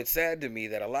 So it's sad to me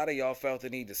that a lot of y'all felt the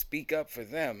need to speak up for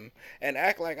them and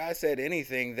act like I said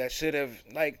anything that should have,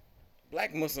 like,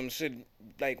 black Muslims should,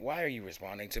 like, why are you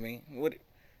responding to me? What?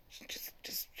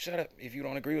 Just shut up if you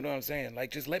don't agree with what I'm saying. Like,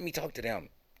 just let me talk to them.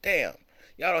 Damn,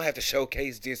 y'all don't have to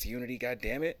showcase disunity. God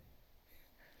damn it.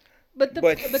 But the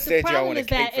problem is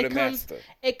that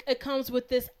it comes with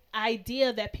this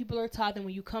idea that people are taught that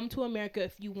when you come to America,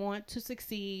 if you want to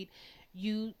succeed,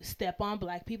 you step on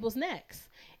black people's necks.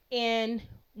 And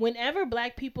whenever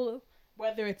black people,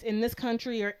 whether it's in this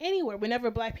country or anywhere, whenever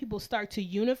black people start to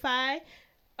unify,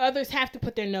 others have to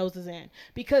put their noses in,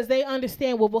 because they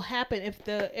understand what will happen if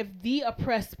the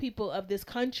oppressed people of this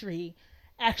country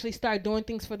actually start doing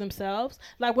things for themselves.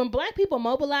 Like, when black people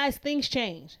mobilize, things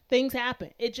change, things happen.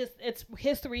 It's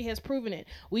history has proven it.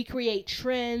 We create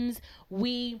trends,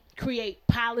 we create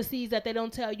policies that they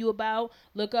don't tell you about.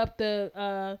 Look up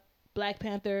the Black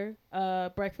Panther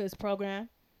breakfast program.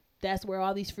 That's where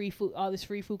all this free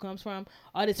food comes from.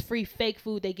 All this free fake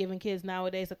food they giving kids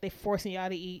nowadays that they forcing y'all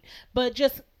to eat. But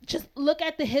just look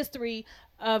at the history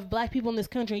of black people in this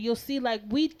country. You'll see, like,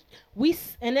 we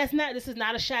and this is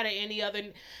not a shot at any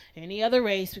other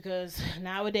race, because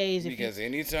nowadays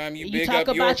anytime you talk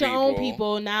up about your people, own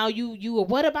people, now you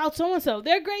what about so and so?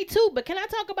 They're great too, but can I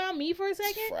talk about me for a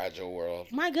second? It's a fragile world.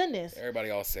 My goodness. Everybody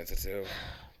all sensitive.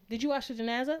 Did you watch the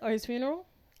janaza or his funeral?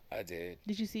 I did.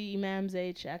 Did you see Imam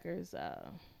Zaid Shakir's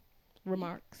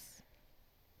remarks?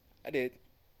 I did.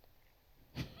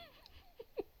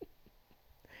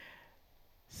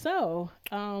 So,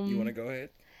 you want to go ahead?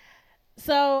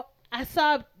 So I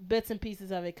saw bits and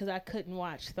pieces of it because I couldn't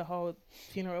watch the whole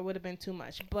funeral. It would have been too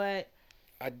much. But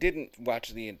I didn't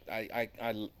watch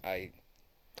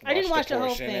I didn't watch the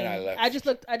whole thing. I just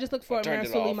looked for Omar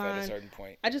Suleiman. At a certain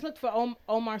point. I just looked for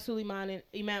Omar Suleiman and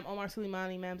Imam Omar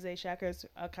Suleiman, Imam Zaid Shakir's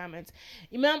comments.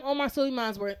 Imam Omar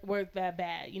Suleiman's weren't that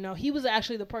bad. You know, he was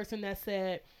actually the person that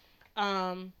said,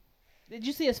 did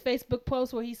you see his Facebook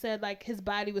post where he said, like, his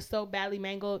body was so badly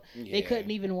mangled they couldn't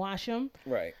even wash him?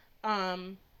 Right.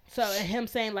 So, and him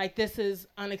saying, like, this is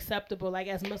unacceptable. Like,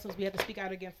 as Muslims, we have to speak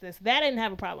out against this. That I didn't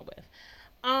have a problem with.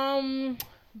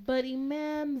 But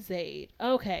Imam Zaid.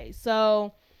 Okay,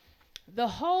 so the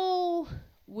whole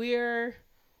we're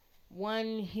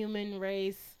one human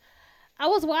race. I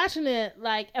was watching it,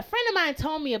 like, a friend of mine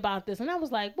told me about this, and I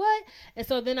was like, what? And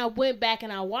so then I went back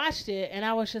and I watched it, and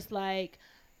I was just like,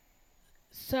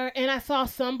 sir, and I saw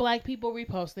some black people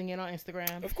reposting it on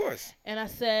Instagram, Of course. and I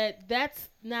said, that's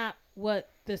not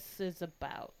what this is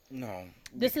about. No.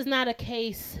 This is not a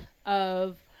case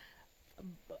of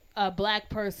a black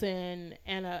person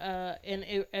and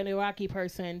an Iraqi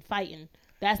person fighting.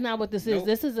 That's not what this is. Nope.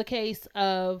 This is a case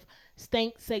of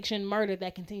state sanctioned murder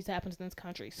that continues to happen in this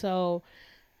country. So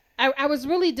I was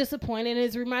really disappointed in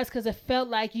his remarks because it felt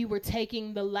like you were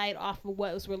taking the light off of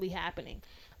what was really happening.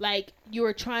 Like you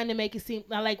were trying to make it seem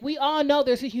like we all know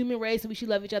there's a human race and we should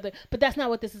love each other, but that's not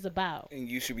what this is about. And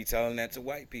you should be telling that to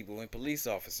white people and police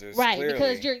officers, Right? clearly.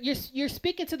 Because you're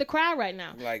speaking to the crowd right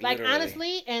now. Like literally.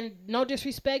 Honestly, and no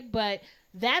disrespect, but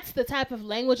that's the type of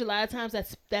language a lot of times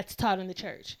that's taught in the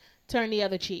church. Turn the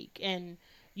other cheek, and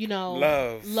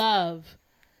love.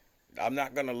 I'm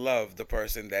not going to love the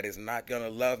person that is not going to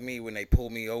love me when they pull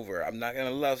me over. I'm not going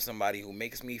to love somebody who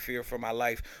makes me fear for my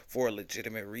life for a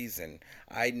legitimate reason.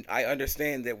 I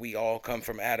understand that we all come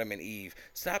from Adam and Eve.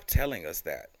 Stop telling us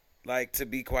that. Like, to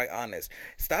be quite honest,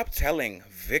 stop telling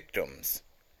victims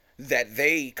that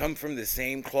they come from the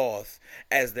same cloth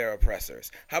as their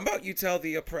oppressors. How about you tell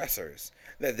the oppressors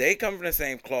that they come from the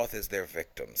same cloth as their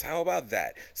victims? How about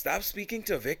that? Stop speaking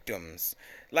to victims.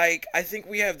 Like, I think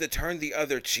we have to turn the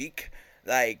other cheek.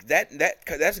 Like,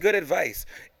 that's good advice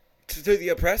to the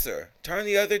oppressor. Turn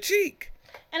the other cheek.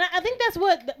 And I think that's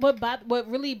what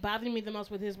really bothered me the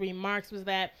most with his remarks was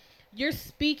that you're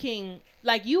speaking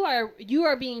like you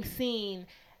are being seen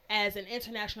as an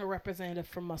international representative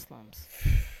for Muslims,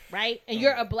 right? And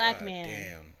you're a black man.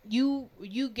 Damn.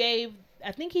 You gave,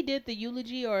 I think he did the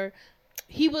eulogy, or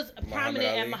he was prominent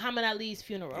Ali. at Muhammad Ali's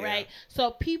funeral, Yeah. right?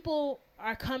 So people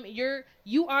are coming.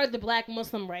 You are the black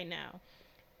Muslim right now,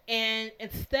 and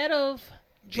instead of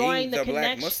drawing Being the black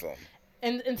connection, Muslim.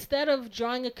 and instead of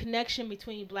drawing a connection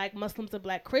between black Muslims and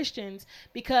black Christians,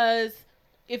 because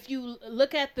if you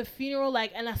look at the funeral,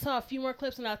 like, and I saw a few more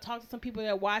clips, and I talked to some people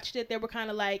that watched it, they were kind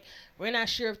of like, we're not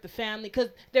sure if the family, because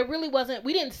there really wasn't,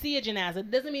 we didn't see a janazah.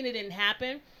 It doesn't mean it didn't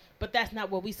happen, but that's not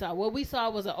what we saw. What we saw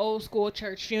was an old school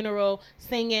church funeral,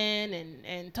 singing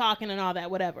and talking and all that,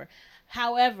 whatever.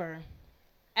 However,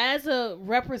 as a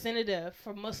representative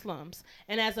for Muslims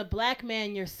and as a black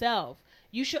man yourself,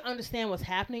 you should understand what's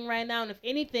happening right now. And if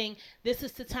anything, this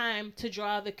is the time to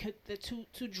draw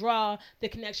to draw the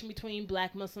connection between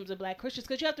black Muslims and black Christians.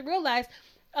 Because you have to realize,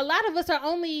 a lot of us are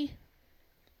only,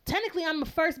 technically, I'm a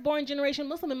first-born generation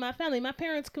Muslim in my family. My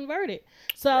parents converted,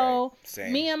 so Right.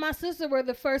 Same. me and my sister were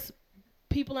the first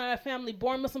people in our family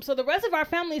born Muslim. So the rest of our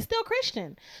family is still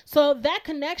Christian. So that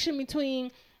connection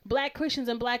between black Christians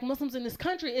and black Muslims in this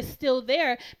country is still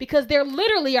there because they're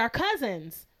literally our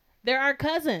cousins. They're our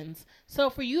cousins.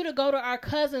 So for you to go to our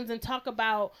cousins and talk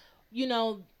about,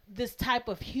 this type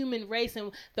of human race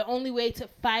and the only way to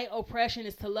fight oppression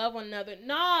is to love one another.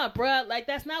 Nah, bruh. Like,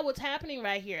 that's not what's happening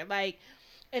right here. Like,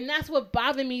 and that's what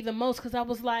bothered me the most, because I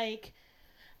was like,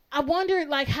 I wondered,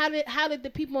 like, how did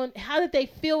they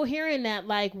feel hearing that?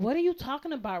 Like, what are you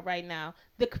talking about right now?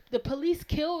 The police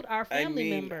killed our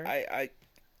family member.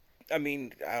 I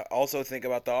mean, I also think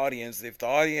about the audience. If the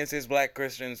audience is black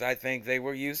Christians, I think they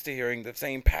were used to hearing the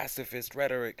same pacifist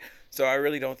rhetoric. So I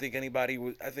really don't think anybody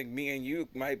would. I think me and you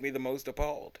might be the most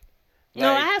appalled.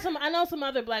 No, Like, I know some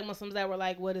other black Muslims that were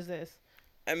like, "What is this?"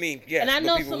 I mean, yes, And I but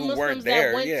know people some who Muslims weren't there,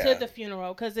 that went yeah. to the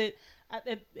funeral because it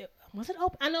was it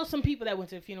open. I know some people that went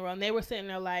to the funeral and they were sitting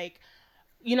there like,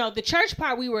 the church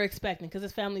part we were expecting because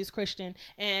his family is Christian,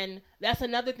 and that's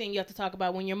another thing you have to talk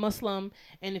about when you're Muslim,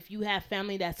 and if you have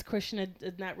family that's Christian,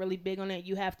 is not really big on it.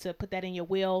 You have to put that in your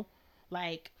will,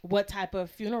 like what type of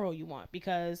funeral you want,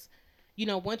 because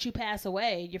once you pass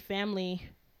away, your family,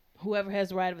 whoever has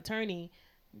the right of attorney,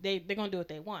 they're gonna do what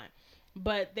they want.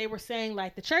 But they were saying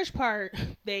like the church part,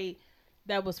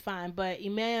 that was fine, but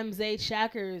Imam Zayd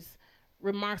Shakar's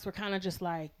remarks were kind of just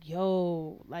like,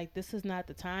 yo, like, this is not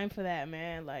the time for that,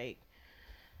 man. Like,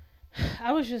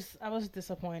 I was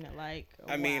disappointed. Like,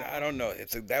 I mean, wow. I don't know.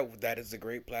 That is a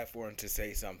great platform to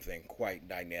say something quite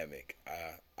dynamic.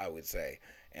 I would say,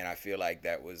 and I feel like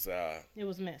that was It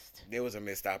was missed. there was a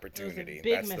missed opportunity.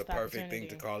 big That's the missed perfect thing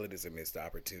to opportunity. call it, is a missed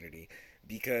opportunity,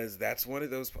 because that's one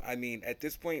of those. I mean, at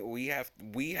this point, we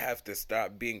have to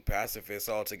stop being pacifists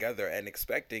altogether and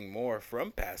expecting more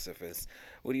from pacifists.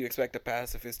 What do you expect a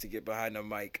pacifist to get behind a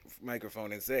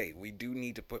microphone and say? We do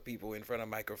need to put people in front of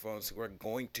microphones who are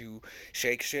going to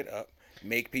shake shit up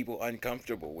make people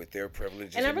uncomfortable with their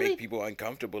privileges And I and really- make people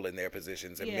uncomfortable in their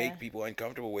positions and Yeah. make people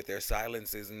uncomfortable with their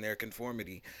silences and their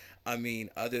conformity. I mean,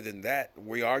 other than that,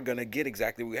 we are going to get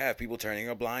exactly what we have. People turning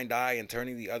a blind eye and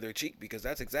turning the other cheek, because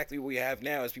that's exactly what we have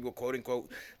now, is people, quote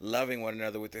unquote, loving one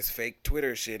another with this fake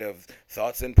Twitter shit of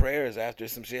thoughts and prayers after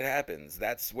some shit happens.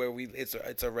 That's where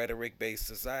it's a rhetoric-based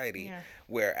society Yeah.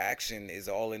 where action is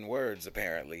all in words,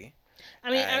 apparently. I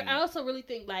mean, And- I also really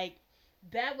think like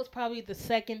that was probably the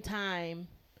second time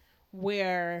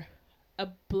where a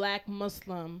black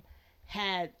Muslim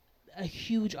had a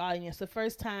huge audience. The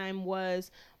first time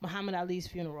was Muhammad Ali's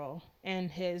funeral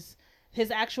and his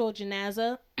actual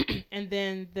janaza, and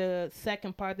then the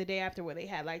second part the day after where they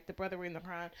had like the brother in the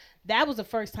Quran. That was the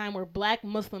first time where black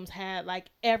Muslims had like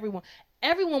everyone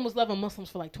was loving Muslims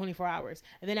for like 24 hours,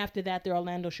 and then after that the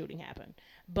Orlando shooting happened.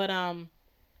 But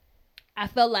I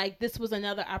felt like this was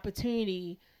another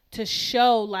opportunity to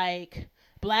show like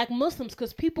black Muslims,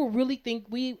 because people really think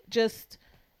we just,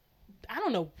 I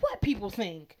don't know what people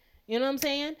think. You know what I'm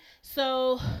saying?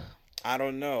 So I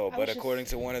don't know, I but was according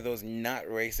just- to one of those not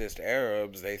racist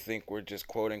Arabs, they think we're just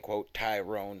quote unquote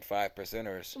Tyrone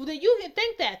 5%ers. well, then you can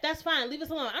think that. That's fine. Leave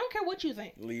us alone. I don't care what you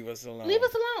think. Leave us alone. Leave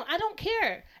us alone. I don't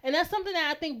care. And that's something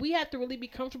that I think we have to really be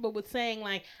comfortable with saying,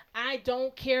 like, I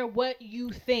don't care what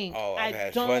you think. Oh, I've I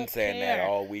had don't fun saying care. that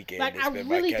all weekend. Like, It's I been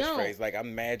really my don't. catchphrase. Like,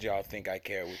 I'm mad y'all think I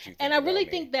care what you think. And I really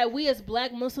about me. think that we as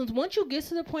black Muslims, once you get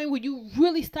to the point where you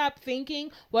really stop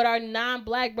thinking what our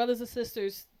non-black brothers and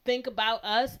sisters think about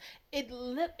us, it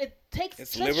takes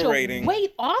It's such liberating. a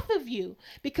weight off of you,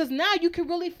 because now you can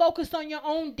really focus on your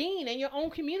own deen and your own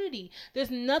community. There's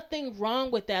nothing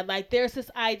wrong with that. Like, there's this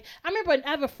I remember I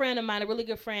have a friend of mine, a really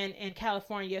good friend in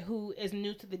California, who is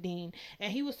new to the deen,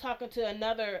 and he was talking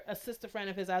to a sister friend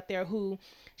of his out there who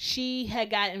she had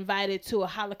got invited to a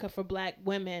halakha for black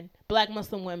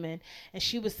Muslim women, and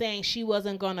she was saying she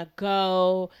wasn't gonna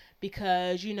go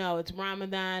because it's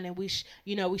Ramadan and we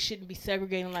shouldn't be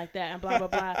segregating like that and blah blah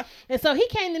blah. And so he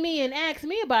came to me and asked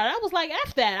me about it. I was like,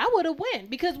 F that, I would have went,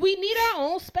 because we need our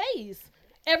own space.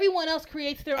 Everyone else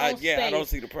creates their own space. I don't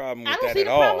see the problem with I don't that see at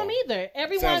the all. problem either.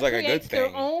 Everyone Sounds like a creates good their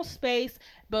thing. own space,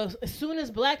 but as soon as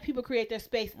black people create their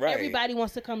space, Right. everybody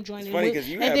wants to come join It's in. funny We- because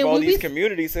you and have then all when these we-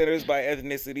 community centers by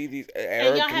ethnicity, these and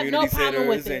Arab y'all have community no problem centers,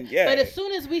 with it. and yeah. But as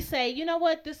soon as we say, you know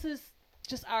what, this is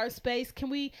just our space,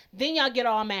 then y'all get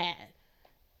all mad.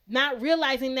 Not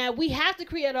realizing that we have to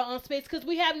create our own space because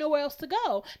we have nowhere else to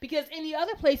go. Because any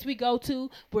other place we go to,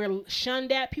 we're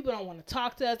shunned at. People don't want to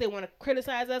talk to us. They want to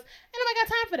criticize us. And nobody got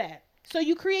time for that. So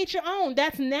you create your own.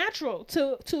 That's natural.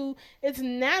 It's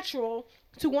natural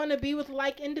to want to be with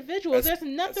like individuals. There's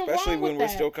nothing Especially wrong when with we're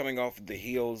that. still coming off the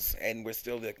heels and we're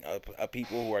still a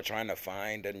people who are trying to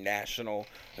find a national,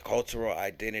 a cultural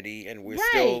identity, and we're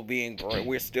Right.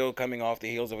 we're still coming off the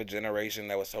heels of a generation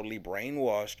that was totally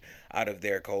brainwashed out of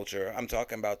their culture. I'm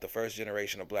talking about the first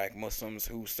generation of black Muslims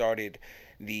who started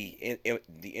the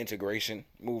integration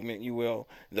movement, you will,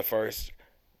 the first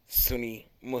Sunni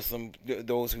Muslim,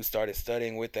 those who started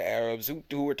studying with the Arabs,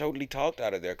 who were totally talked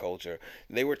out of their culture.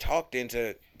 They were talked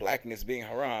into blackness being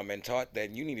haram and taught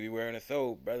that you need to be wearing a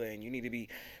thobe, brother, and you need to be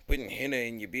putting henna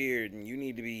in your beard, and you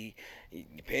need to be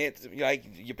your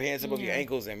pants above your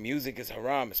ankles, and music is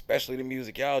haram, especially the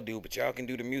music y'all do, but y'all can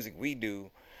do the music we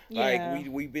do. Yeah. Like,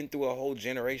 we've been through a whole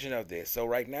generation of this. So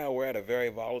right now we're at a very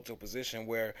volatile position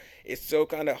where it's still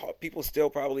kind of, people still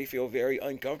probably feel very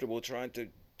uncomfortable trying to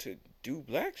do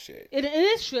black shit. It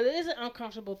is true. It is an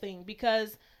uncomfortable thing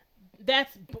because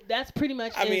that's pretty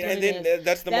much. I mean, what and it then is.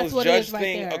 that's the That's most what it is judged right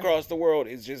thing there. across the world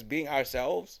is just being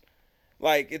ourselves.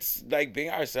 Like, it's like being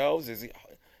ourselves is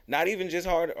not even just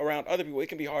hard around other people. It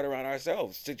can be hard around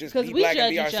ourselves to just 'Cause be we black and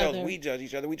be judge each ourselves. other. We judge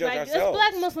each other. We judge Like, ourselves.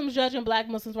 there's black Muslims judging black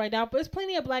Muslims right now, but there's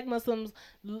plenty of black Muslims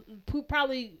who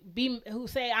probably who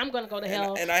say I'm gonna go to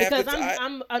hell and I have because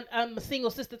to- I'm a single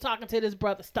sister talking to this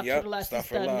brother. Stuck Yep, for the last stuck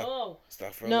for sister. love. No,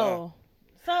 Stuff for no. love.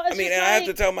 So it's I mean, just and I have to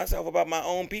like- tell myself about my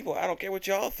own people. I don't care what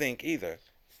y'all think either.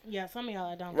 Yeah, some of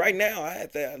y'all don't. Right now, I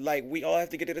have to, like, we all have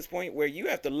to get to this point where you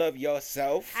have to love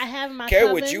yourself. I have my care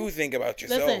coven. what you think about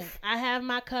yourself. Listen, I have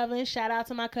my coven. Shout out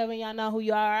to my coven. Y'all know who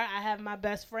you are. I have my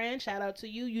best friend. Shout out to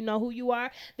you. You know who you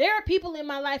are. There are people in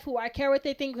my life who I care what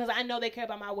they think because I know they care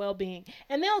about my well-being.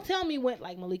 And they'll tell me when,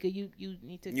 like, Malika, you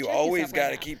need to You check always yourself got right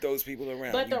to now. keep those people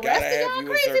around. But you the gotta rest of have y'all you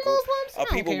crazy a circle Muslims, I of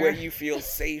don't people care. where you feel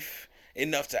safe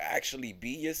enough to actually be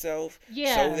yourself,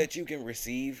 Yeah. so that you can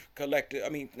receive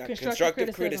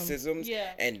constructive criticisms,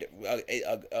 Yeah. and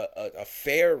a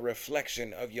fair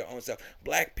reflection of your own self.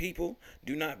 Black people,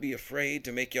 do not be afraid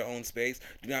to make your own space.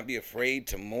 Do not be afraid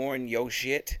to mourn your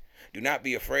shit. Do not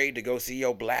be afraid to go see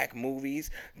your black movies.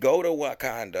 Go to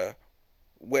Wakanda.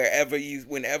 whenever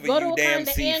Go to you damn Wakanda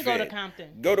see and fit. go to Compton.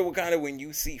 Go to Wakanda when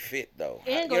you see fit, though.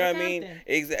 And You go know to what I mean? Compton.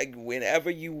 Exactly.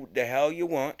 Whenever the hell you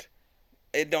want.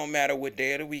 It don't matter what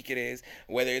day of the week it is,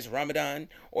 whether it's Ramadan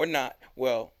or not.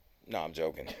 Well, no, I'm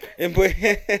joking.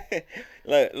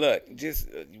 But look, just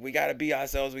we gotta be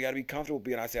ourselves. We gotta be comfortable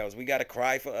being ourselves. We gotta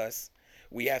cry for us.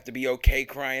 We have to be okay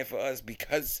crying for us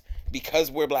because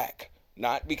we're black,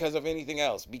 not because of anything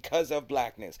else. Because of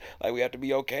blackness, like we have to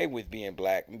be okay with being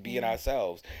black and being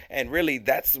ourselves. And really,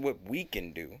 that's what we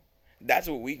can do. That's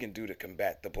what we can do to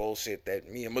combat the bullshit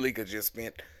that me and Malika just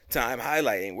spent time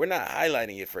highlighting. We're not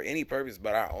highlighting it for any purpose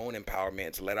but our own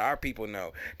empowerment to let our people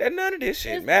know that none of this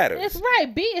shit matters. It's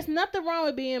right. It's nothing wrong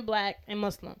with being black and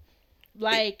Muslim.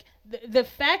 Like the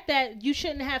fact that you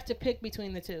shouldn't have to pick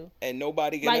between the two. And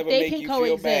nobody can like, ever they make can you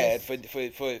coexist.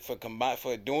 feel bad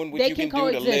for doing what They you can can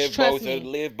do to coexist,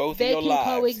 live both they of your lives.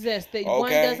 can coexist.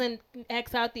 One doesn't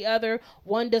X out the other.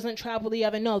 One doesn't travel the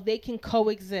other. No, they can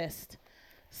coexist.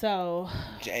 So,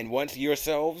 and once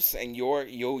yourselves and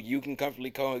you can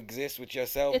comfortably coexist with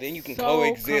yourself, then you can so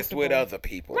coexist with other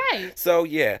people. Right. So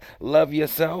yeah, love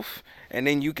yourself, and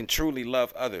then you can truly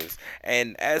love others.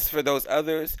 And as for those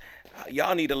others,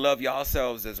 y'all need to love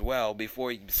yourselves as well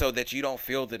so that you don't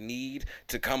feel the need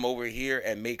to come over here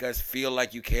and make us feel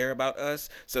like you care about us,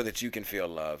 so that you can feel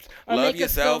loved. Or love make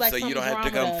us feel yourself like so you don't have to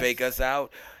something's wrong come with fake us. us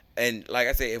out. And like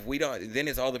I say, if we don't, then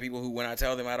it's all the people who, when I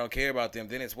tell them I don't care about them,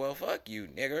 then it's, well, fuck you,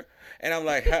 nigger. And I'm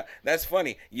like, that's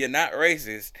funny. You're not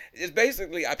racist. It's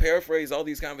basically, I paraphrase all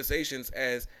these conversations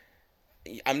as,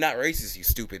 I'm not racist, you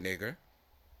stupid nigger.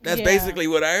 That's basically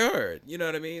what I heard. You know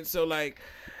what I mean? So like,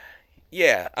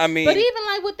 yeah, I mean. But even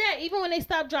like with that, even when they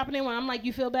stop dropping in, I'm like,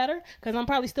 you feel better? Because I'm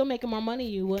probably still making more money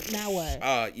than you. Now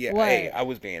what? Yeah. What? Hey, I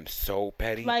was being so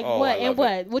petty. Like Oh, what? I And love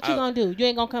what? it. What you gonna do? You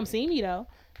ain't gonna come see me though.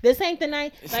 This ain't the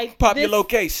night. Like Pop this, your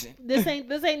location. This ain't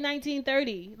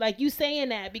 1930. Like you saying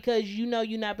that because you know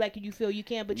you're not black and you feel you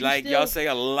can't. But you Like still, y'all say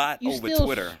a lot you over still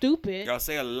Twitter. Stupid. Y'all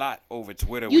say a lot over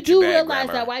Twitter. You with do your bad realize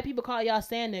grammar. that white people call y'all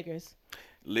sand niggers.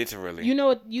 Literally. You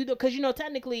know because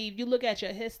technically if you look at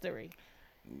your history,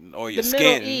 or your the skin.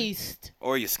 Middle East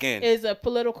Or your skin. is a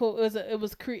political is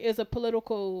a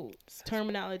political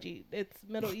terminology. It's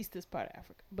Middle East is part of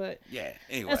Africa, but Yeah.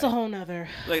 Anyway. that's a whole nother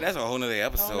That's a whole nother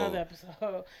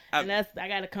episode. And I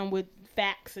got to come with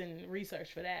facts and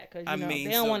research for that because they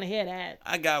don't so want to hear that.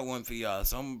 I got one for y'all,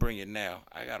 so I'm gonna bring it now.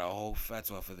 I got a whole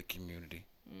fatwa for the community.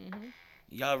 Mm-hmm.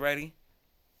 Y'all ready?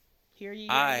 Hear ye.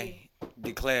 I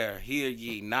declare, hear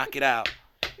ye, knock it out.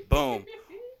 Boom.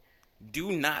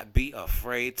 Do not be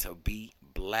afraid to be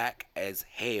black as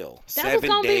hell. That was 7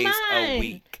 gonna days be a mine.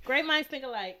 week. Great minds think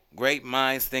alike. Great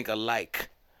minds think alike.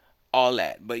 All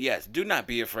that. But yes, do not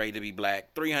be afraid to be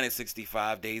black.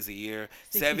 365 days a year,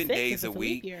 7 days a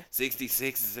week.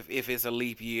 66 is if it's a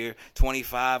leap year.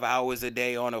 25 hours a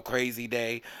day on a crazy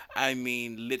day. I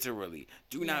mean, literally.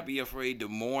 Do not be afraid to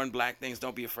mourn black things.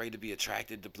 Don't be afraid to be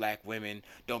attracted to black women.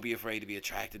 Don't be afraid to be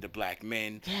attracted to black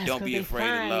men. Yes, Don't be 'cause they afraid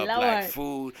fine, to love Lord. black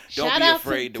food. Don't Shout be out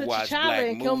afraid to watch T'Challa black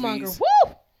and movies. Killmonger.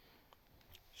 Woo!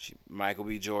 Michael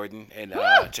B. Jordan and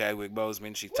Woo! Chadwick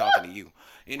Boseman. She's talking to you.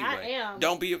 Anyway, I am.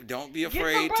 don't be afraid Get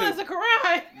some to brothers a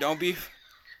Quran.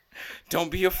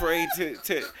 don't be afraid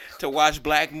to watch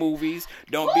black movies.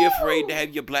 Don't be afraid to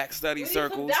have your black study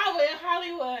circles. Some Dawa in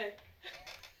Hollywood.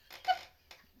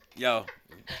 Yo,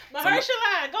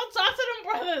 Mahershala, go talk to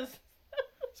them brothers.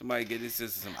 somebody get this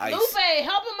sister some ice. Lupe,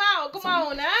 help him out. Come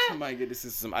on, now. Somebody get this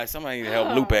sister some ice. Somebody need to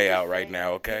help Lupe out right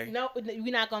now, okay? No,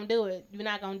 we're not gonna do it. We're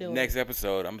not gonna do it. Next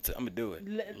episode, I'm gonna do it.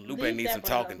 Lupe leave needs that some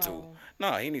brother talking to. alone.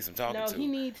 No, he needs some talking No, to.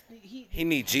 he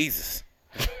needs Jesus.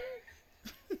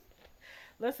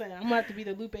 Listen, I'm about to be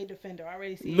the Lupe defender. I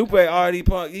already see. Lupe already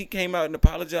he came out and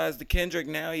apologized to Kendrick.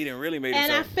 Now he didn't really make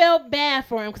and himself. I felt bad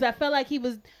for him because I felt like he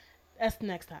was. That's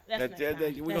next time. That's next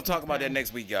time. We're gonna talk about that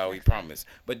next week, y'all. We promise.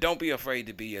 But don't be afraid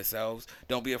to be yourselves.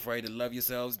 Don't be afraid to love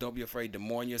yourselves. Don't be afraid to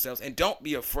mourn yourselves. And don't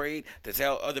be afraid to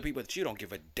tell other people that you don't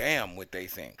give a damn what they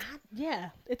think. Yeah,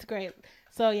 it's great.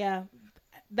 So yeah,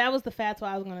 that was the fatwa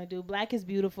I was gonna do. Black is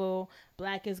beautiful.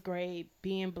 Black is great.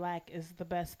 Being black is the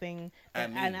best thing.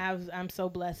 And I'm so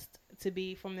blessed to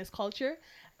be from this culture.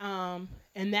 And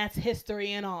that's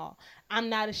history and all. I'm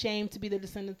not ashamed to be the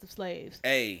descendants of slaves.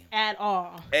 At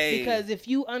all. Because if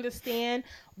you understand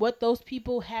what those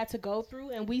people had to go through,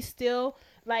 and we still,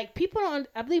 like,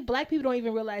 I believe black people don't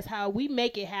even realize how we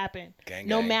make it happen.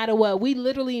 No matter what. We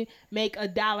literally make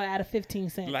 $1 out of 15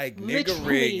 cents. Like, nigga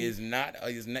rig is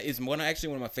actually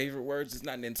one of my favorite words. It's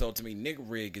not an insult to me. Nigga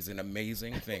rig is an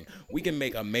amazing thing. We can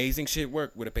make amazing shit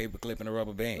work with a paper clip and a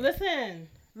rubber band.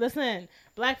 Listen,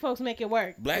 black folks make it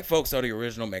work. Black folks are the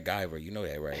original MacGyver. You know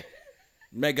that, right?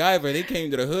 MacGyver, they came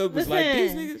to the hood, was like,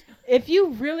 these niggas. If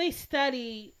you really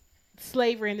study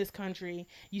slavery in this country,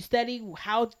 you study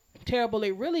how terrible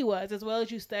it really was, as well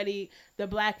as you study the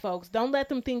black folks. Don't let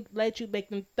them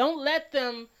don't let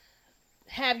them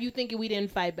have you thinking we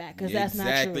didn't fight back, because that's not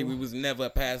true. Exactly. We was never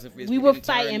pacifist. We were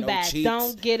fighting back. Cheeks.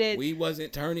 Don't get it. We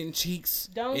wasn't turning cheeks.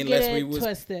 Don't unless get it we was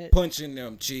twisted. Punching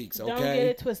them cheeks. Okay. Don't get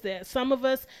it twisted. Some of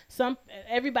us,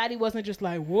 everybody wasn't just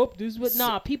like, whoop, this was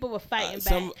people were fighting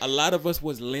back. A lot of us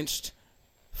was lynched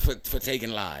for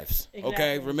taking lives. Exactly.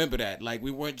 Okay, remember that. Like,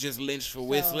 we weren't just lynched for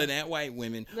whistling at white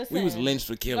women. Listen, we was lynched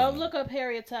for killing. Go them. look up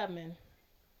Harriet Tubman.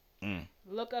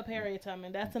 Look up Harriet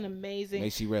Tubman. That's an amazing. May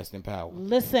she rest in power.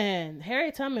 Listen,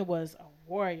 Harriet Tubman was a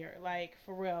warrior, like,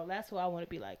 for real. That's who I want to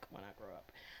be like when I grow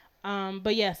up.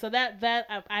 But yeah, so that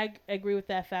I agree with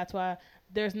that fatwa.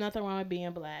 There's nothing wrong with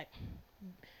being black.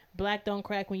 Black don't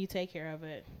crack when you take care of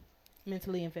it,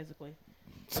 mentally and physically.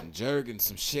 Some jerk and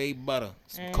some shea butter,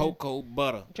 some cocoa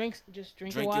butter. Drink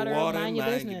your water, mind your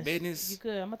business. You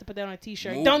good. I'm about to put that on a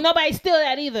t-shirt. Move. Don't nobody steal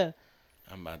that either.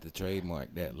 I'm about to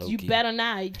trademark that. You better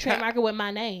not. You trademark it with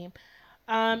my name.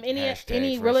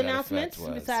 Any real announcements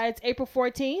besides April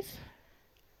 14th?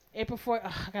 April 4th.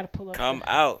 I gotta pull up. Come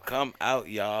out,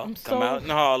 y'all. Come out in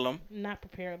Harlem. Not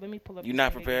prepared. Let me pull up. You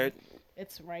not prepared?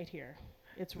 It's right here.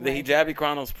 It's right. The Hijabi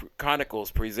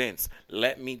Chronicles presents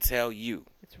Let Me Tell You.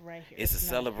 It's right here. It's a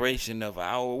celebration of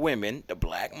our women, the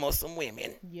black Muslim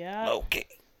women. Yeah. Okay.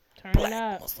 Turn black it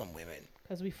up. Muslim women.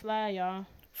 Cause we fly, y'all.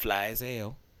 Fly as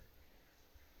hell.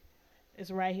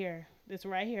 It's right here. It's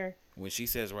right here. When she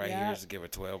says right here, just give her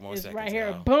 12 more seconds. It's right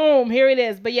here. Now. Boom. Here it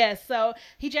is. But yes, so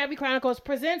Hijabi Chronicles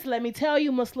presents Let Me Tell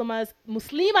You Muslimas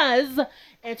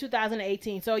in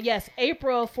 2018. So yes,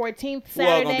 April 14th, Saturday. Who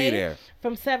all gonna be there?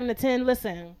 From 7 to 10.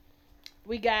 Listen,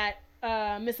 we got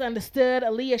Misunderstood,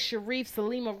 Aliyah Sharif,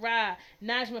 Salima Ra,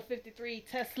 Najma 53,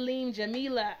 Taslim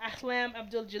Jamila, Ahlam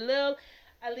Abdul Jalil,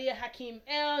 Aliyah Hakim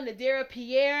El, Nadira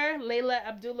Pierre, Layla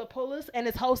Abdullah Polis, and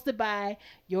it's hosted by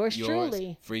yours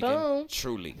truly. Freaking Boom.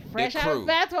 truly. Fresh out of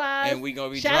fatwas. And we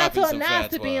gonna be shout out to dropping some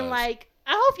Anas to fatwas. being like,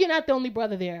 I hope you're not the only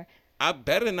brother there. I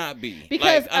better not be.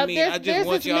 Because I just there's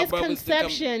want this y'all brothers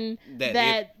misconception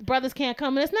that brothers can't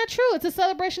come. And it's not true. It's a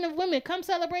celebration of women. Come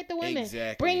celebrate the women.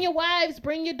 Exactly. Bring your wives,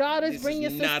 bring your daughters, bring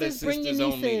your sisters, bring your nieces. This is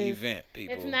not a sisters-only event,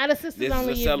 people. It's not a sisters-only event.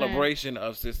 This is a celebration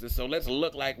of sisters, so let's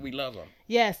look like we love them.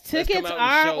 Yes, tickets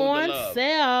are on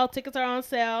sale. Tickets are on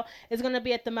sale. It's going to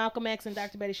be at the Malcolm X and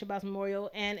Dr. Betty Shabazz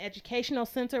Memorial and Educational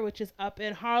Center, which is up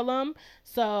in Harlem.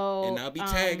 So, and I'll be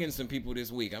tagging some people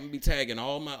this week. I'm gonna be tagging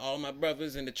all my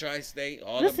brothers in the tri-state,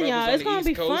 all Listen, the brothers y'all, on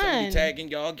the East Coast. Fun. I'm gonna be tagging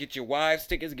y'all. Get your wives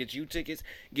tickets. Get you tickets.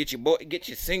 Get your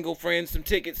single friends some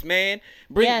tickets, man.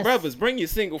 Bring brothers. Bring your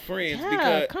single friends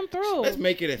because come through. Let's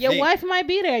make it a Your thing. wife might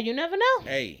be there. You never know.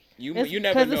 Hey, you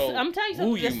never know. I'm telling you who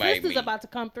something. you the might sister's meet. about to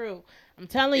come through. I'm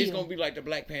telling you. It's gonna be like the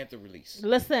Black Panther release.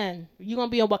 Listen, you're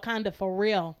gonna be in Wakanda for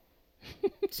real.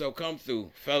 So come through,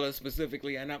 fellas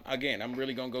specifically, and I'm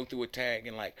really gonna go through a tag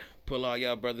and like pull all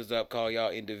y'all brothers up, call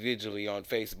y'all individually on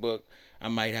Facebook. I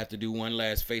might have to do one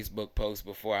last Facebook post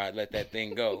before I let that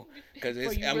thing go, because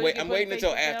I'm waiting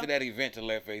until after that event to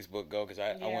let Facebook go, because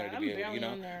I wanted to be able,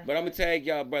 But I'm gonna tag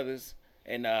y'all brothers,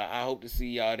 and I hope to see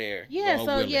y'all there. Yeah,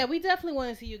 so yeah, we definitely want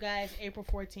to see you guys April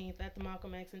 14th at the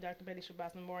Malcolm X and Dr. Betty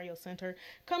Shabazz Memorial Center.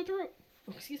 Come through.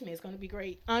 Excuse me, it's going to be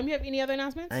great. You have any other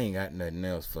announcements? I ain't got nothing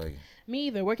else for you. Me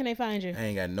either. Where can they find you? I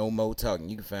ain't got no more talking.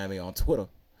 You can find me on Twitter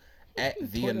at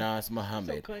the Anas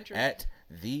Muhammad. At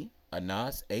the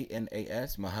Anas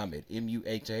ANAS Muhammad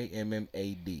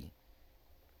MUHAMMAD.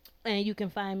 And you can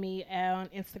find me on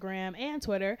Instagram and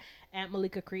Twitter at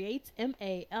Malika Creates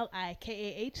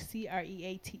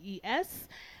MALIKAHCREATES.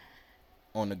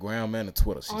 On the gram and the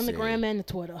Twitter. On the gram and the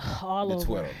Twitter. All over.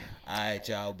 Twitter. All right,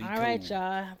 y'all. Be cool. All right,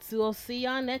 y'all. So we'll see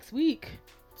y'all next week.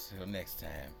 Till next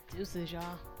time. Deuces,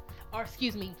 y'all. Or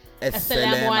excuse me.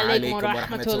 Assalamu alaikum wa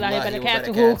rahmatullahi wa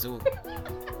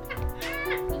barakatuhu.